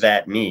screamed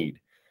that need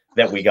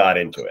that we got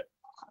into it.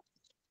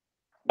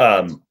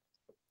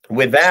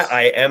 With that,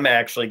 I am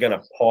actually going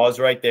to pause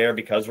right there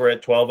because we're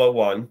at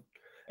 12:01,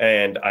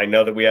 and I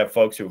know that we have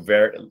folks who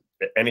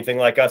anything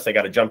like us, they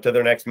got to jump to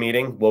their next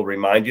meeting. We'll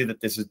remind you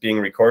that this is being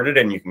recorded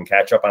and you can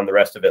catch up on the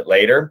rest of it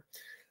later.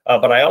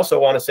 But I also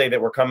want to say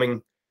that we're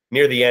coming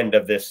near the end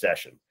of this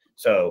session.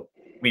 So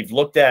we've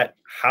looked at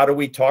how do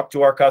we talk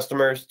to our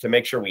customers to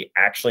make sure we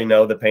actually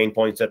know the pain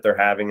points that they're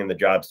having and the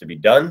jobs to be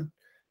done.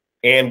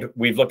 And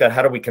we've looked at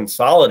how do we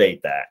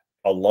consolidate that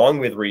along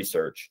with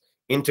research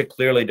into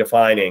clearly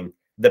defining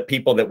the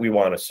people that we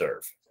want to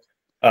serve.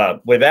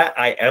 With that,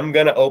 I am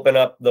going to open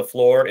up the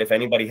floor. If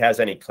anybody has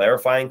any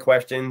clarifying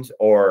questions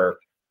or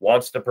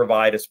wants to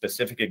provide a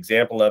specific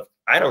example of,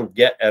 I don't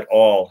get at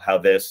all how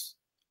this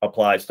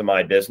applies to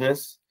my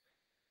business,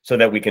 so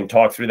that we can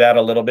talk through that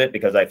a little bit,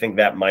 because I think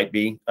that might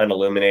be an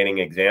illuminating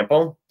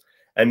example.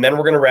 And then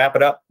we're going to wrap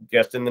it up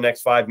just in the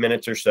next 5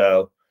 minutes or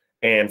so.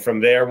 And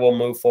from there, we'll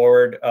move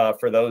forward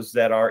for those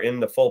that are in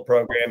the full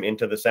program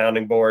into the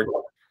sounding board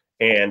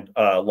and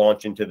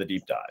launch into the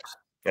deep dives.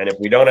 And if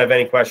we don't have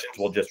any questions,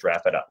 we'll just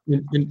wrap it up.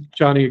 And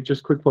Johnny,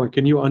 just quick point.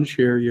 Can you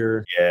unshare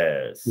your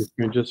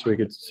screen just so we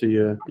get to see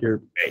your?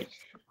 Great.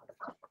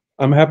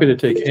 I'm happy to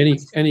take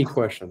any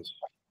questions.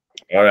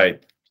 All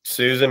right.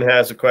 Susan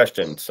has a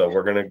question, so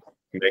we're going to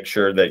make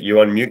sure that you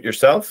unmute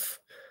yourself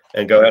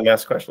and go ahead and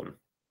ask a question.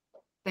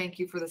 Thank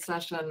you for the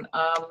session.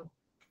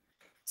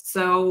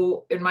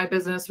 So in my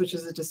business, which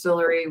is a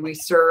distillery, we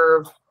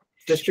serve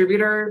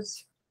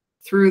distributors.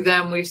 Through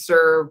them, we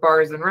serve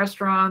bars and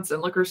restaurants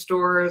and liquor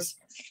stores.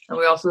 And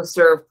we also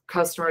serve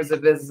customers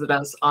that visit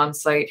us on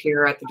site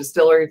here at the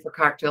distillery for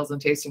cocktails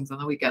and tastings on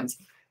the weekends.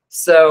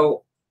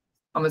 So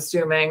I'm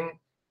assuming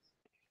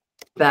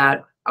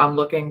that I'm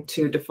looking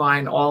to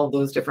define all of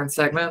those different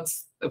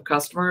segments of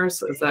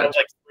customers. Is that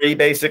like 3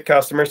 basic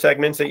customer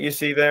segments that you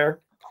see there?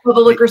 Well,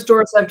 the liquor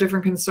stores have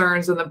different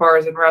concerns than the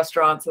bars and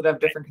restaurants that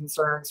have different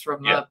concerns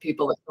from the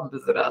people that come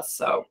visit us.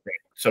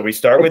 So we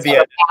start with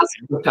the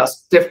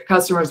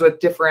customers with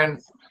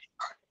different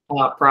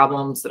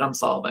problems that I'm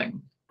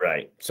solving.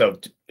 Right. So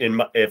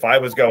if I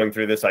was going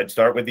through this, I'd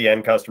start with the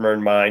end customer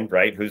in mind,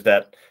 right? Who's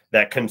that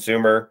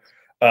consumer?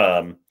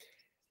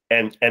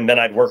 And then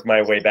I'd work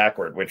my way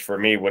backward, which for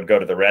me would go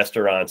to the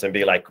restaurants and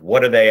be like,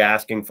 what are they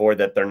asking for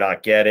that they're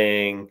not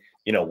getting?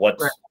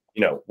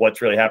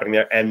 What's really happening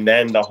there? And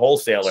then the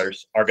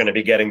wholesalers are going to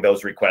be getting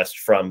those requests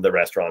from the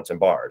restaurants and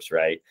bars,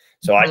 right?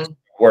 So I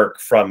work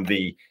from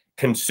the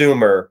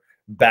consumer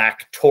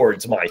back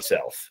towards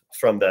myself,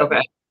 from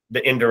the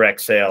indirect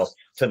sale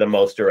to the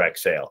most direct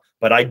sale.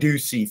 But I do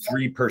see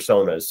 3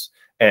 personas.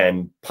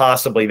 And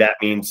possibly that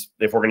means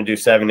if we're going to do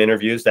 7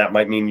 interviews, that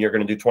might mean you're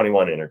going to do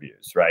 21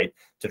 interviews, right?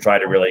 To try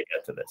to really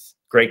get to this.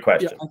 Great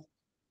question. Yeah,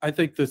 I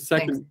think the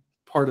second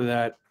part of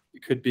that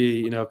could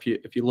be,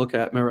 if you look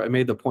at, remember I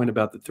made the point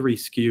about the 3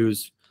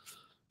 SKUs,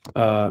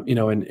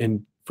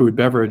 in food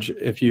beverage.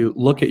 If you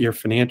look at your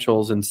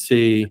financials and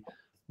see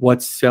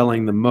what's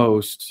selling the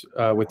most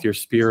with your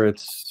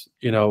spirits,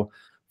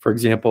 for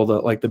example,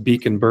 the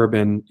Beacon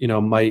bourbon,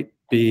 might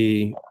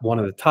be one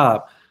of the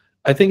top.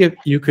 I think if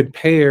you could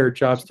pair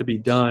jobs to be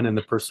done and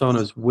the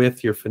personas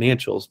with your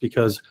financials,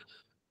 because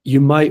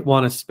you might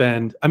want to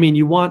spend,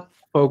 you want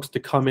folks to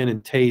come in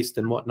and taste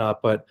and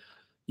whatnot, but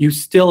you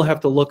still have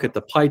to look at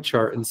the pie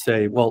chart and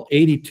say, well,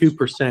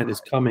 82%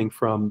 is coming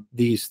from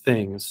these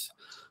things.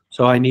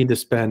 So I need to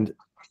spend,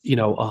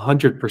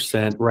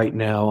 100% right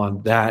now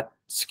on that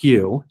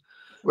SKU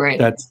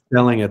that's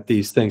selling at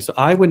these things. So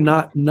I would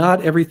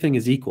not everything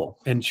is equal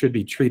and should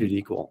be treated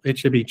equal. It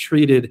should be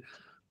treated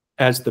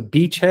as the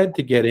beachhead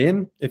to get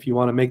in, if you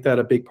want to make that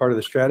a big part of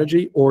the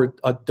strategy, or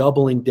a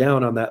doubling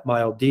down on that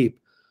mile deep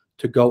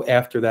to go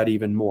after that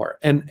even more.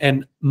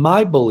 And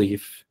my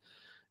belief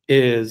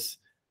is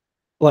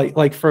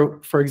like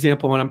for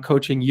example, when I'm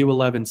coaching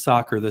U11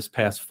 soccer this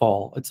past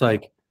fall, it's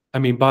like,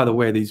 by the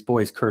way, these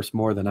boys curse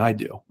more than I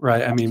do,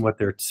 right? What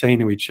they're saying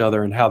to each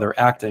other and how they're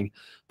acting.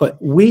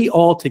 But we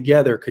all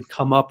together could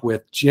come up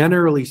with,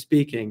 generally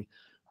speaking,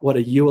 what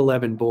a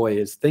U11 boy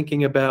is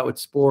thinking about with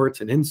sports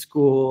and in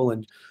school.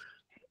 And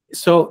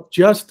so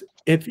just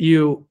if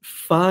you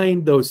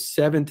find those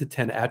 7 to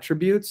 10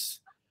 attributes,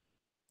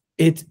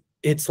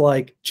 it's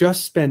like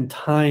just spend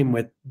time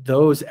with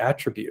those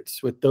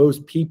attributes, with those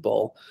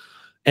people.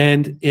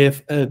 And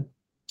if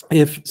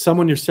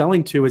someone you're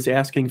selling to is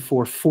asking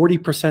for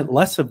 40%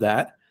 less of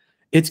that,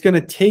 it's going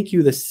to take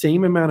you the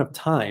same amount of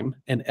time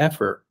and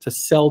effort to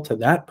sell to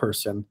that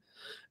person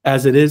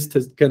as it is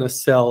going to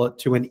sell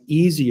to an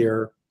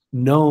easier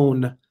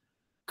known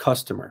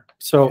customer.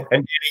 So,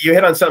 and you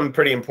hit on something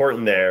pretty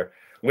important there,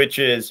 which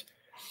is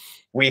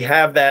we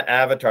have that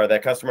avatar,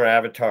 that customer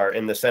avatar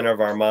in the center of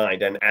our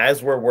mind. And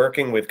as we're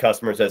working with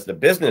customers as the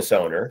business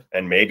owner,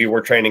 and maybe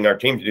we're training our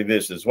team to do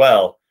this as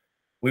well,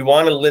 we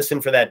want to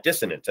listen for that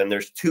dissonance. And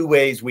there's two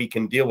ways we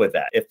can deal with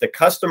that. If the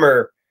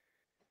customer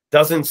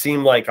doesn't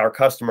seem like our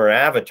customer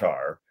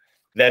avatar,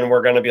 then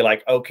we're going to be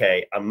like,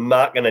 okay, I'm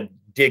not going to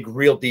dig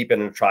real deep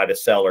in and try to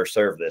sell or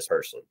serve this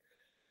person.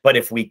 But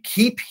if we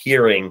keep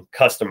hearing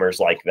customers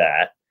like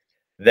that,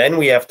 then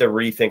we have to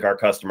rethink our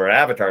customer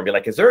avatar and be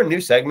like, is there a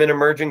new segment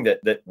emerging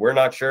that we're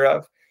not sure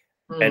of?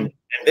 And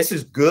this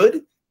is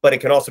good, but it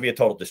can also be a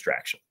total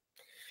distraction.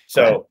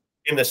 So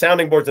in the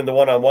sounding boards and the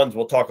one-on-ones,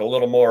 we'll talk a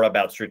little more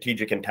about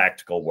strategic and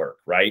tactical work,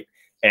 right?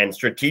 And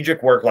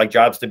strategic work, like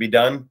jobs to be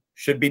done,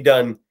 should be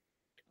done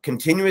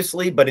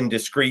continuously, but in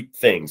discrete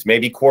things,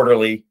 maybe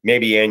quarterly,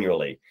 maybe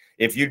annually.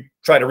 If you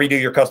try to redo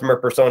your customer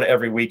persona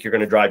every week, you're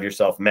going to drive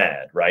yourself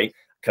mad, right?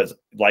 Because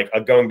like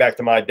going back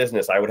to my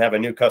business, I would have a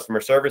new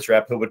customer service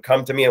rep who would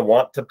come to me and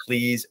want to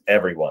please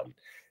everyone.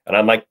 And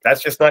I'm like,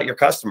 that's just not your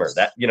customer.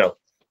 That, you know,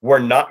 we're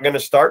not going to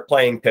start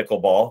playing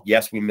pickleball.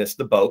 Yes, we missed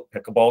the boat.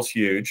 Pickleball's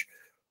huge.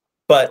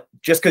 But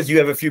just because you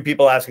have a few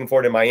people asking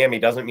for it in Miami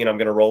doesn't mean I'm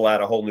going to roll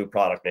out a whole new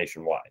product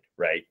nationwide,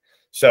 right?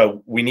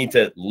 So we need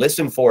to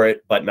listen for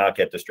it, but not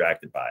get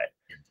distracted by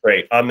it.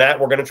 Great. On that,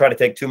 we're going to try to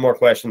take two more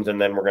questions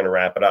and then we're going to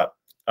wrap it up.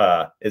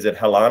 Is it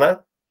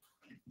Helena?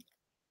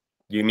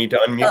 You need to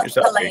unmute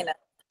yourself. Helena.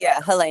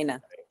 Yeah,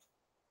 Helena.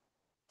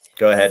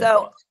 Go ahead.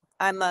 So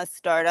I'm a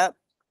startup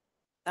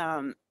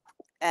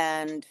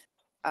and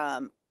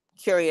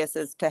curious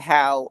as to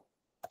how,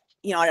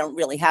 you know, I don't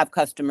really have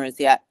customers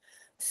yet.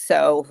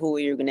 So who are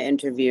you going to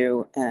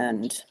interview?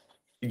 And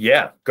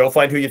yeah, go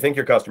find who you think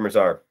your customers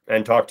are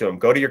and talk to them.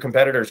 Go to your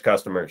competitors'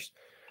 customers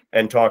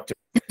and talk to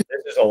them.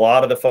 This is a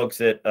lot of the folks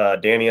that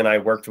Danny and I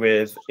worked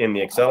with in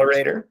the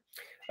accelerator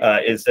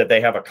is that they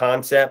have a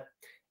concept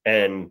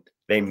and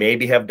they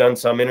maybe have done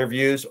some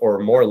interviews, or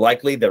more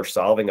likely they're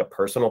solving a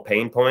personal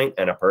pain point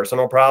and a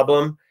personal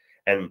problem.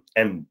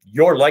 And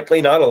you're likely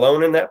not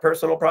alone in that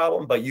personal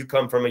problem, but you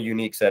come from a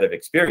unique set of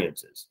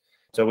experiences.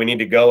 So we need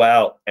to go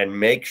out and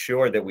make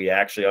sure that we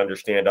actually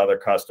understand other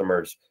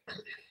customers'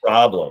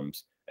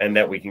 problems and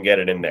that we can get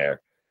it in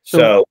there.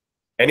 So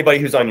anybody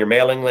who's on your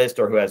mailing list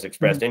or who has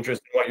expressed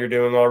interest in what you're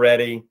doing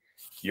already,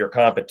 your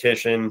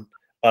competition,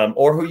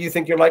 or who you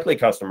think your likely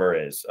customer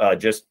is,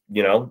 just,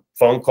 you know,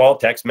 phone call,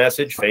 text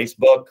message,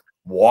 Facebook,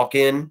 walk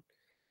in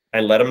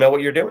and let them know what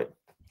you're doing.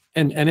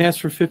 And ask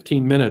for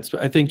 15 minutes.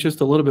 I think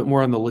just a little bit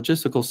more on the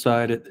logistical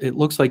side, it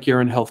looks like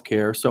you're in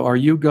healthcare. So are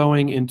you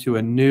going into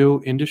a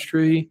new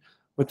industry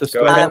with the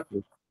startup?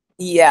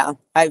 Yeah,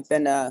 I've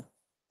been a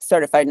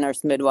certified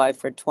nurse midwife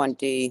for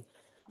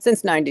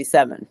since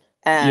 97.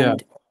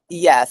 And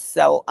yes,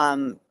 so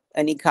an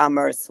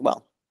e-commerce,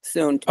 well,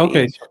 soon to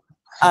be.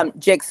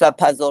 Jigsaw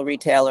puzzle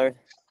retailer,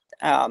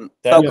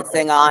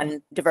 focusing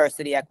on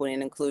diversity, equity,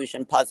 and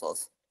inclusion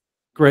puzzles.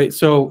 Great.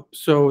 So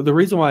the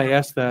reason why I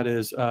asked that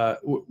is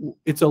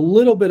it's a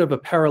little bit of a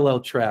parallel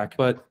track,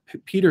 but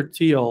Peter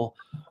Thiel,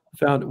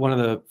 one of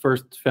the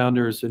first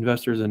founders,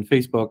 investors in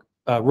Facebook,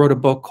 wrote a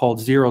book called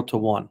 0 to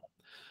 1.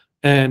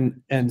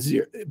 And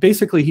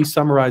basically he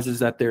summarizes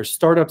that there's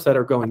startups that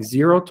are going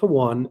 0 to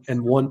 1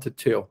 and 1 to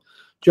 2.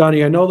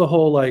 Johnny, I know the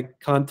whole like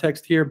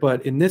context here,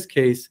 but in this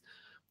case,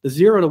 the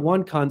 0 to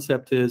 1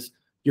 concept is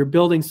you're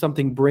building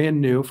something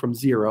brand new from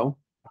 0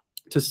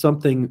 to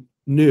something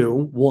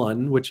new,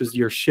 1, which is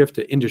your shift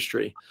to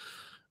industry.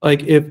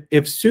 Like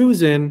if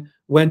Susan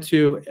went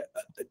to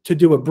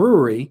do a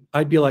brewery,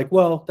 I'd be like,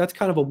 well, that's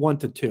kind of a 1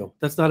 to 2.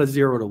 That's not a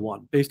 0 to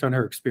 1 based on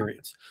her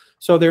experience.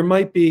 So there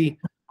might be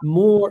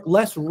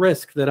less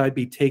risk that I'd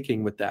be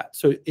taking with that.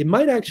 So it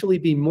might actually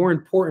be more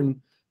important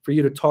for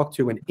you to talk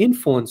to an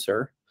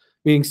influencer,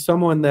 meaning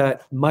someone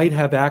that might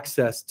have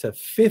access to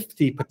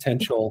 50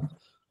 potential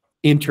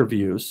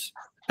interviews,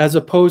 as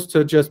opposed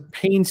to just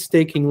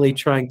painstakingly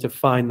trying to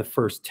find the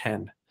first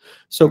 10.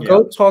 So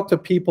go talk to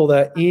people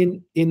that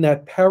in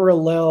that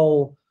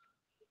parallel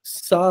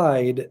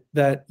side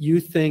that you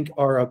think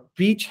are a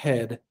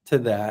beachhead to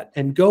that,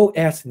 and go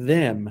ask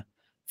them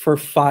for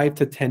 5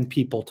 to 10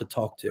 people to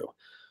talk to.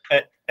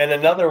 And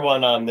another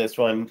one on this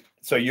one.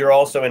 So you're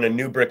also in a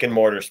new brick and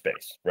mortar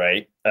space,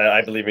 right?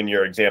 I believe in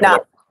your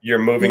example. You're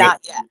moving.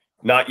 Not yet.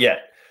 Not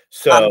yet.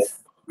 So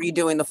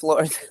redoing the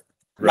floors.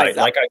 Right.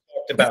 Like I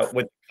talked about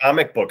with the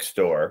comic book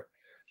store,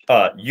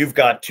 you've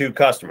got two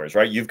customers,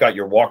 right? You've got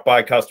your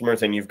walk-by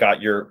customers and you've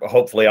got your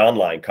hopefully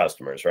online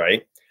customers,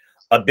 right?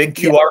 A big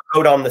QR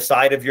code on the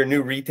side of your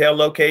new retail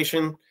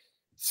location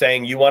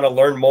saying you want to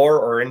learn more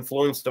or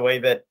influence the way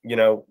that, you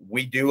know,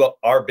 we do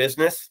our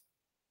business,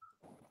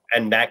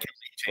 and that can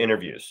lead to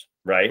interviews,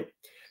 right?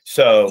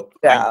 So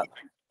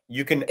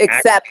you can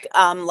except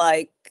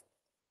like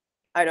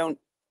I don't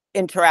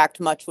interact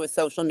much with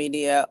social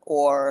media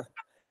or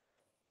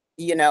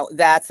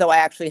that, so I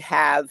actually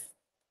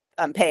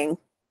I'm paying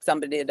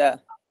somebody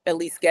to at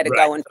least get it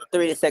going for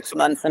 3 to 6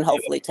 months and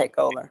hopefully take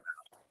over.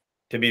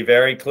 To be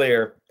very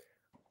clear,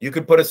 you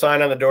could put a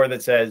sign on the door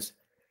that says,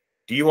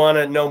 Do you want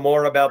to know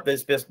more about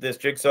this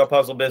jigsaw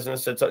puzzle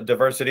business that's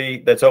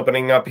diversity that's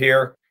opening up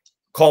here?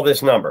 Call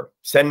this number,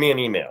 send me an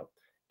email,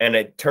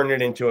 and turn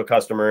it into a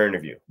customer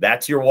interview.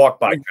 That's your walk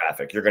by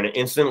traffic. You're going to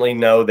instantly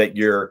know that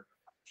you're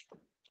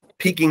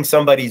piquing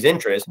somebody's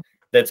interest.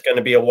 That's going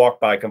to be a walk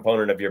by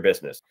component of your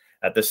business.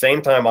 At the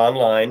same time,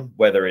 online,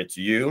 whether it's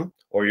you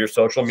or your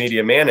social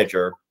media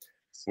manager,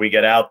 we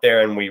get out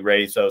there and we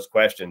raise those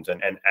questions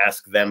and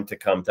ask them to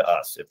come to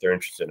us if they're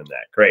interested in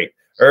that. Great.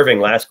 Irving,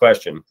 last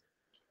question.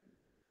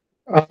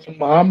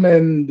 I'm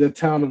in the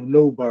town of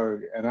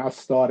Newburgh, and I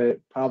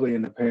started probably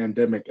in the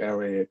pandemic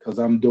area because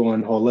I'm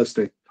doing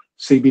holistic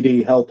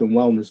CBD health and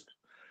wellness.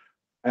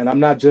 And I'm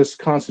not just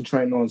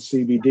concentrating on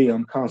CBD,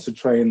 I'm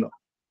concentrating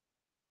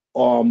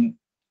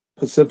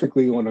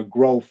specifically on the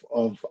growth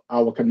of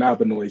our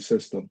cannabinoid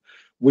system.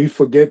 We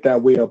forget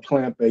that we are a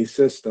plant-based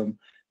system,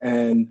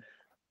 and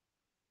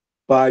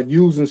by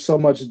using so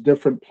much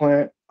different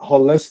plant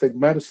holistic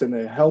medicine,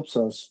 it helps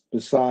us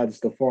besides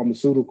the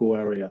pharmaceutical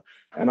area.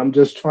 And I'm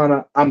just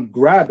I'm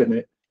grabbing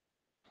it,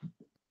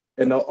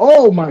 and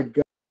oh my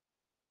God.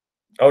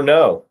 Oh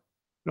no.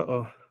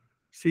 Uh-oh.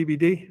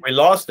 CBD? We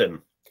lost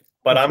him.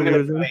 But I'm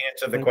going to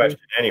answer the question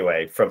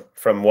anyway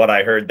from what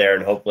I heard there,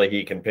 and hopefully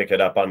he can pick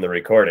it up on the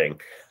recording.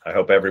 I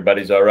hope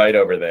everybody's all right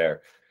over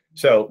there.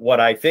 So what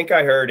I think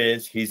I heard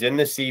is he's in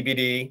the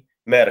CBD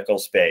medical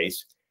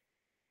space.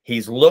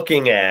 He's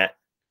looking at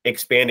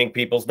expanding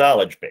people's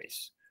knowledge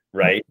base,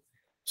 right?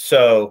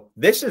 So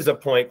this is a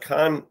point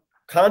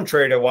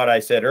contrary to what I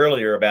said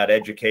earlier about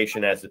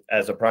education as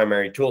a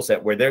primary tool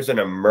set, where there's an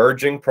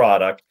emerging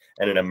product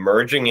and an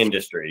emerging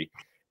industry,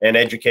 and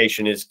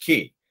education is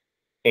key.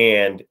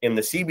 And in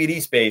the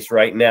CBD space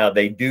right now,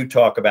 they do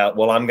talk about,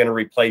 well, I'm going to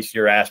replace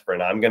your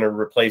aspirin. I'm going to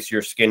replace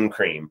your skin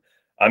cream.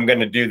 I'm going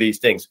to do these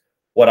things.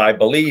 What I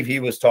believe he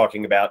was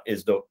talking about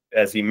is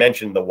as he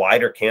mentioned, the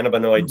wider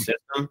cannabinoid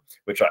system,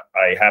 which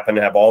I happen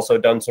to have also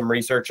done some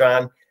research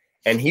on.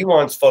 And he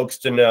wants folks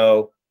to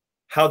know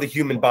how the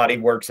human body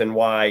works and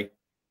why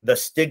the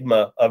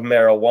stigma of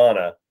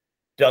marijuana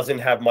doesn't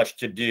have much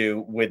to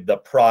do with the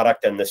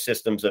product and the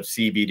systems of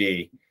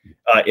CBD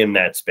in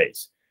that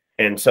space.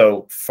 And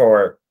so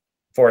for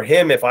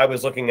him, if I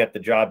was looking at the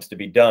jobs to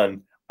be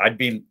done, I'd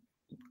be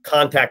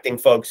contacting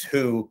folks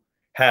who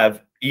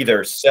have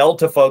either sell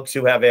to folks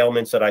who have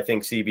ailments that I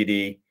think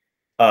CBD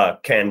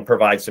can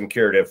provide some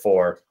curative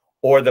for,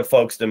 or the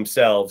folks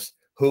themselves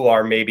who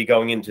are maybe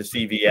going into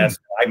CVS.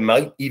 I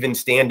might even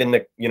stand in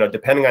the,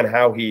 depending on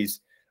how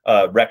he's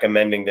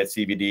recommending that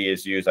CBD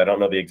is used. I don't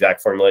know the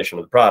exact formulation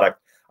of the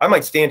product. I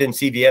might stand in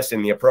CVS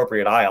in the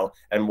appropriate aisle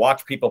and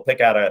watch people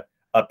pick out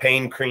a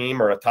pain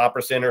cream or a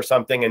topricin or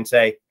something and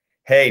say,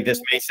 hey, this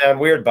may sound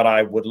weird, but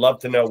I would love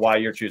to know why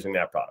you're choosing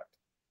that product.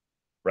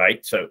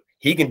 Right? So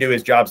he can do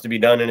his jobs to be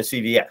done in a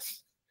CVS.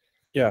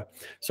 Yeah.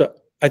 So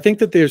I think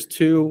that there's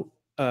two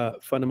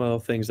fundamental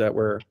things that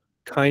we're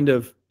kind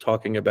of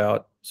talking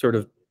about, sort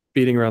of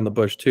beating around the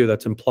bush too,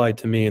 that's implied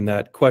to me in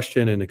that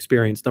question and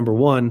experience. Number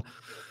one,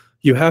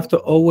 you have to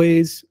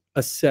always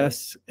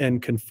assess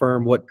and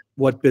confirm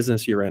what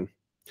business you're in.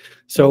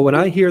 So when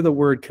I hear the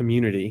word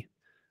community,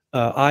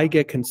 I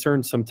get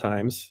concerned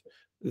sometimes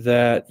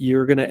that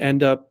you're going to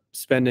end up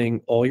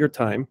spending all your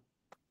time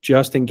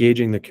just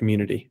engaging the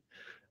community.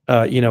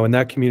 And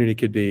that community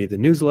could be the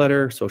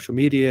newsletter, social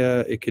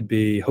media, it could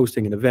be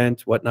hosting an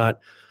event, whatnot.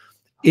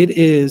 It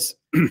is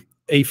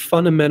a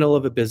fundamental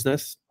of a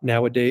business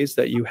nowadays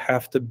that you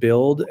have to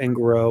build and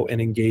grow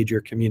and engage your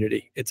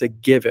community. It's a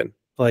given.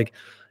 Like,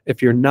 if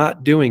you're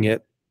not doing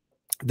it,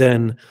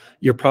 then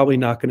you're probably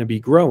not going to be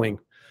growing.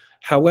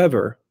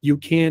 However, you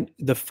can't,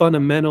 the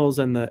fundamentals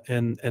and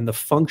the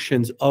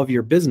functions of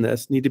your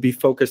business need to be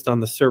focused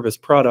on the service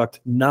product,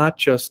 not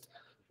just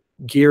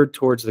geared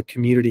towards the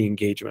community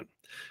engagement.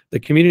 The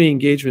community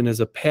engagement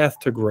is a path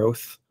to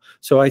growth.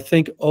 So I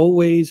think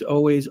always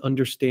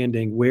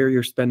understanding where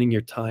you're spending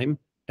your time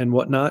and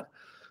whatnot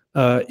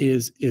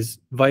is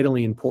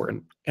vitally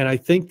important. And I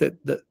think that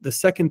the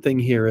second thing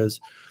here is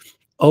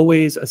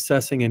always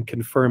assessing and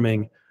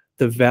confirming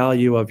the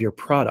value of your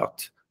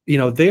product.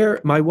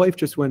 My wife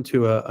just went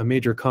to a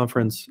major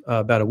conference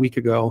about a week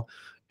ago,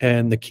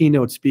 and the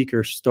keynote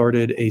speaker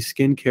started a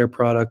skincare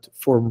product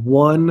for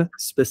one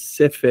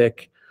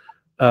specific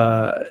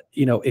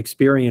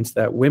experience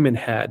that women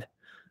had,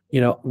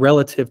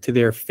 relative to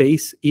their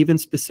face, even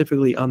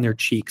specifically on their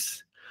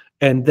cheeks.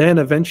 And then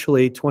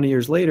eventually 20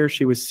 years later,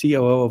 she was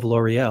COO of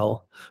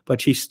L'Oreal,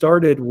 but she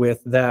started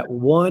with that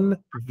one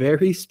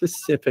very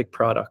specific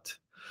product.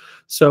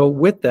 So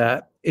with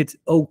that, it's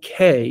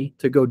okay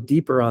to go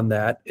deeper on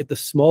that. The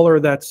smaller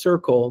that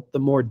circle, the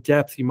more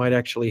depth you might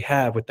actually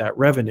have with that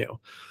revenue,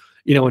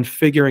 and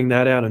figuring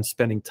that out and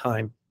spending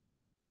time.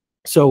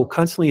 So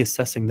constantly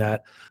assessing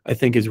that, I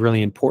think, is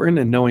really important,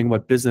 and knowing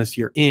what business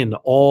you're in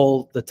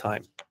all the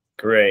time.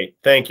 Great.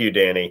 Thank you,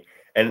 Danny.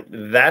 And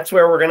that's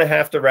where we're going to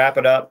have to wrap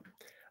it up.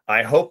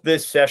 I hope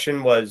this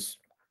session was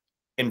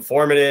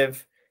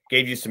informative,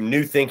 gave you some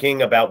new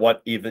thinking about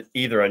what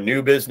either a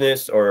new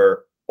business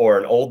or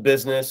an old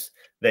business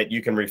that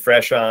you can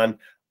refresh on.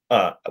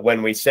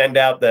 When we send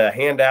out the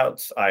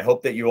handouts, I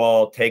hope that you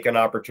all take an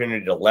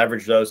opportunity to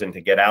leverage those and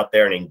to get out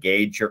there and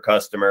engage your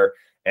customer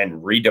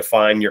and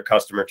redefine your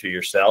customer to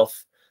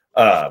yourself.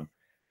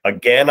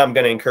 Again, I'm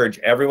going to encourage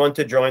everyone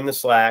to join the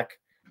Slack,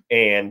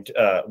 and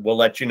we'll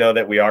let you know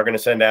that we are going to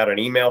send out an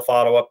email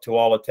follow-up to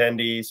all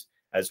attendees,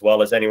 as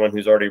well as anyone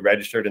who's already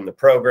registered in the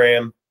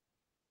program.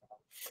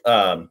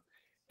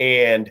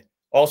 And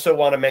also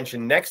want to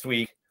mention next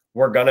week,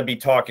 we're going to be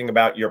talking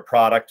about your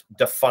product,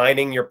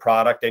 defining your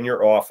product and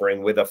your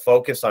offering with a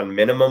focus on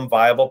minimum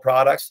viable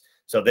products.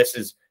 So this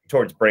is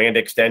towards brand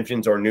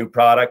extensions or new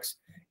products,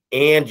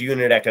 and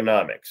unit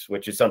economics,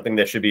 which is something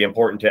that should be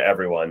important to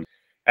everyone.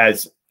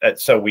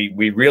 So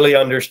we really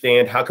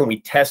understand how can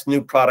we test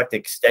new product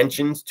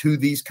extensions to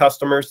these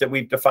customers that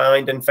we've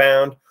defined and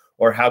found,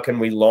 or how can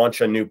we launch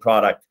a new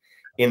product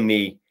in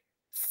the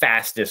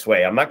fastest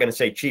way? I'm not going to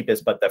say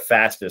cheapest, but the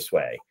fastest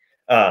way.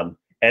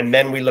 And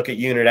then we look at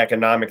unit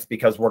economics,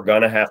 because we're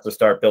going to have to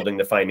start building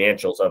the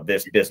financials of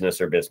this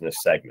business or business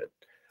segment.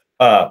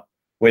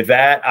 With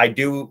that, I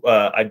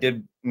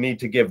did need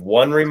to give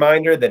one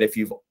reminder that if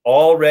you've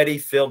already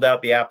filled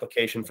out the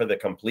application for the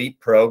complete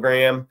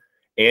program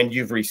and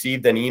you've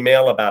received an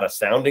email about a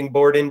sounding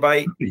board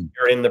invite,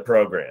 you're in the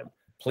program.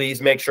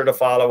 Please make sure to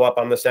follow up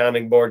on the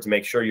sounding boards.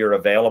 Make sure you're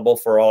available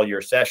for all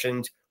your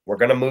sessions. We're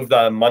going to move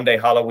the Monday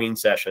Halloween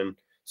session,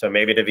 so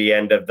maybe to the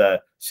end of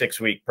the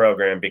 6-week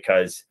program,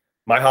 because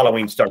my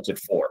Halloween starts at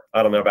 4.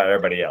 I don't know about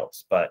everybody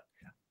else, but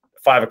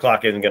 5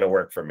 o'clock isn't going to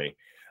work for me.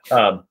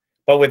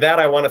 But with that,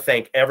 I want to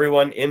thank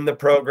everyone in the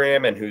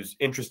program and who's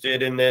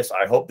interested in this.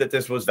 I hope that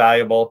this was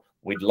valuable.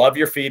 We'd love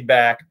your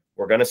feedback.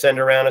 We're going to send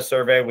around a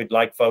survey. We'd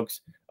like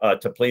folks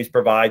to please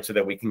provide, so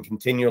that we can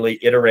continually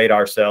iterate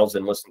ourselves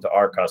and listen to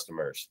our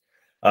customers.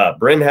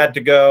 Bryn had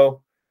to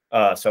go,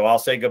 so I'll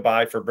say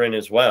goodbye for Bryn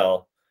as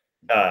well.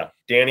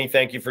 Danny,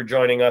 thank you for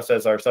joining us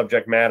as our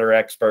subject matter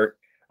expert.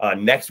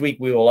 Next week,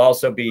 we will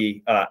also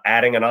be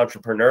adding an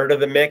entrepreneur to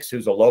the mix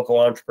who's a local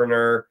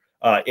entrepreneur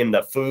in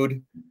the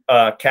food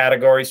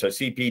category, so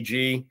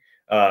CPG.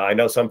 I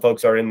know some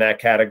folks are in that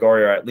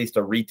category, or at least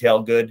a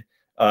retail good,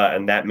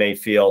 and that may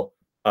feel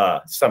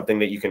something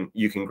that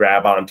you can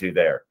grab onto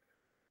there.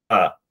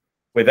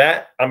 With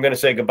that, I'm going to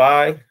say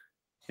goodbye.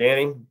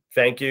 Danny,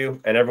 thank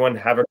you, and everyone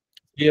have a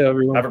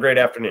great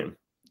afternoon.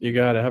 You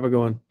got it. Have a good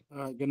one.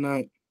 All right. Good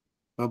night.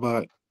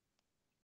 Bye-bye.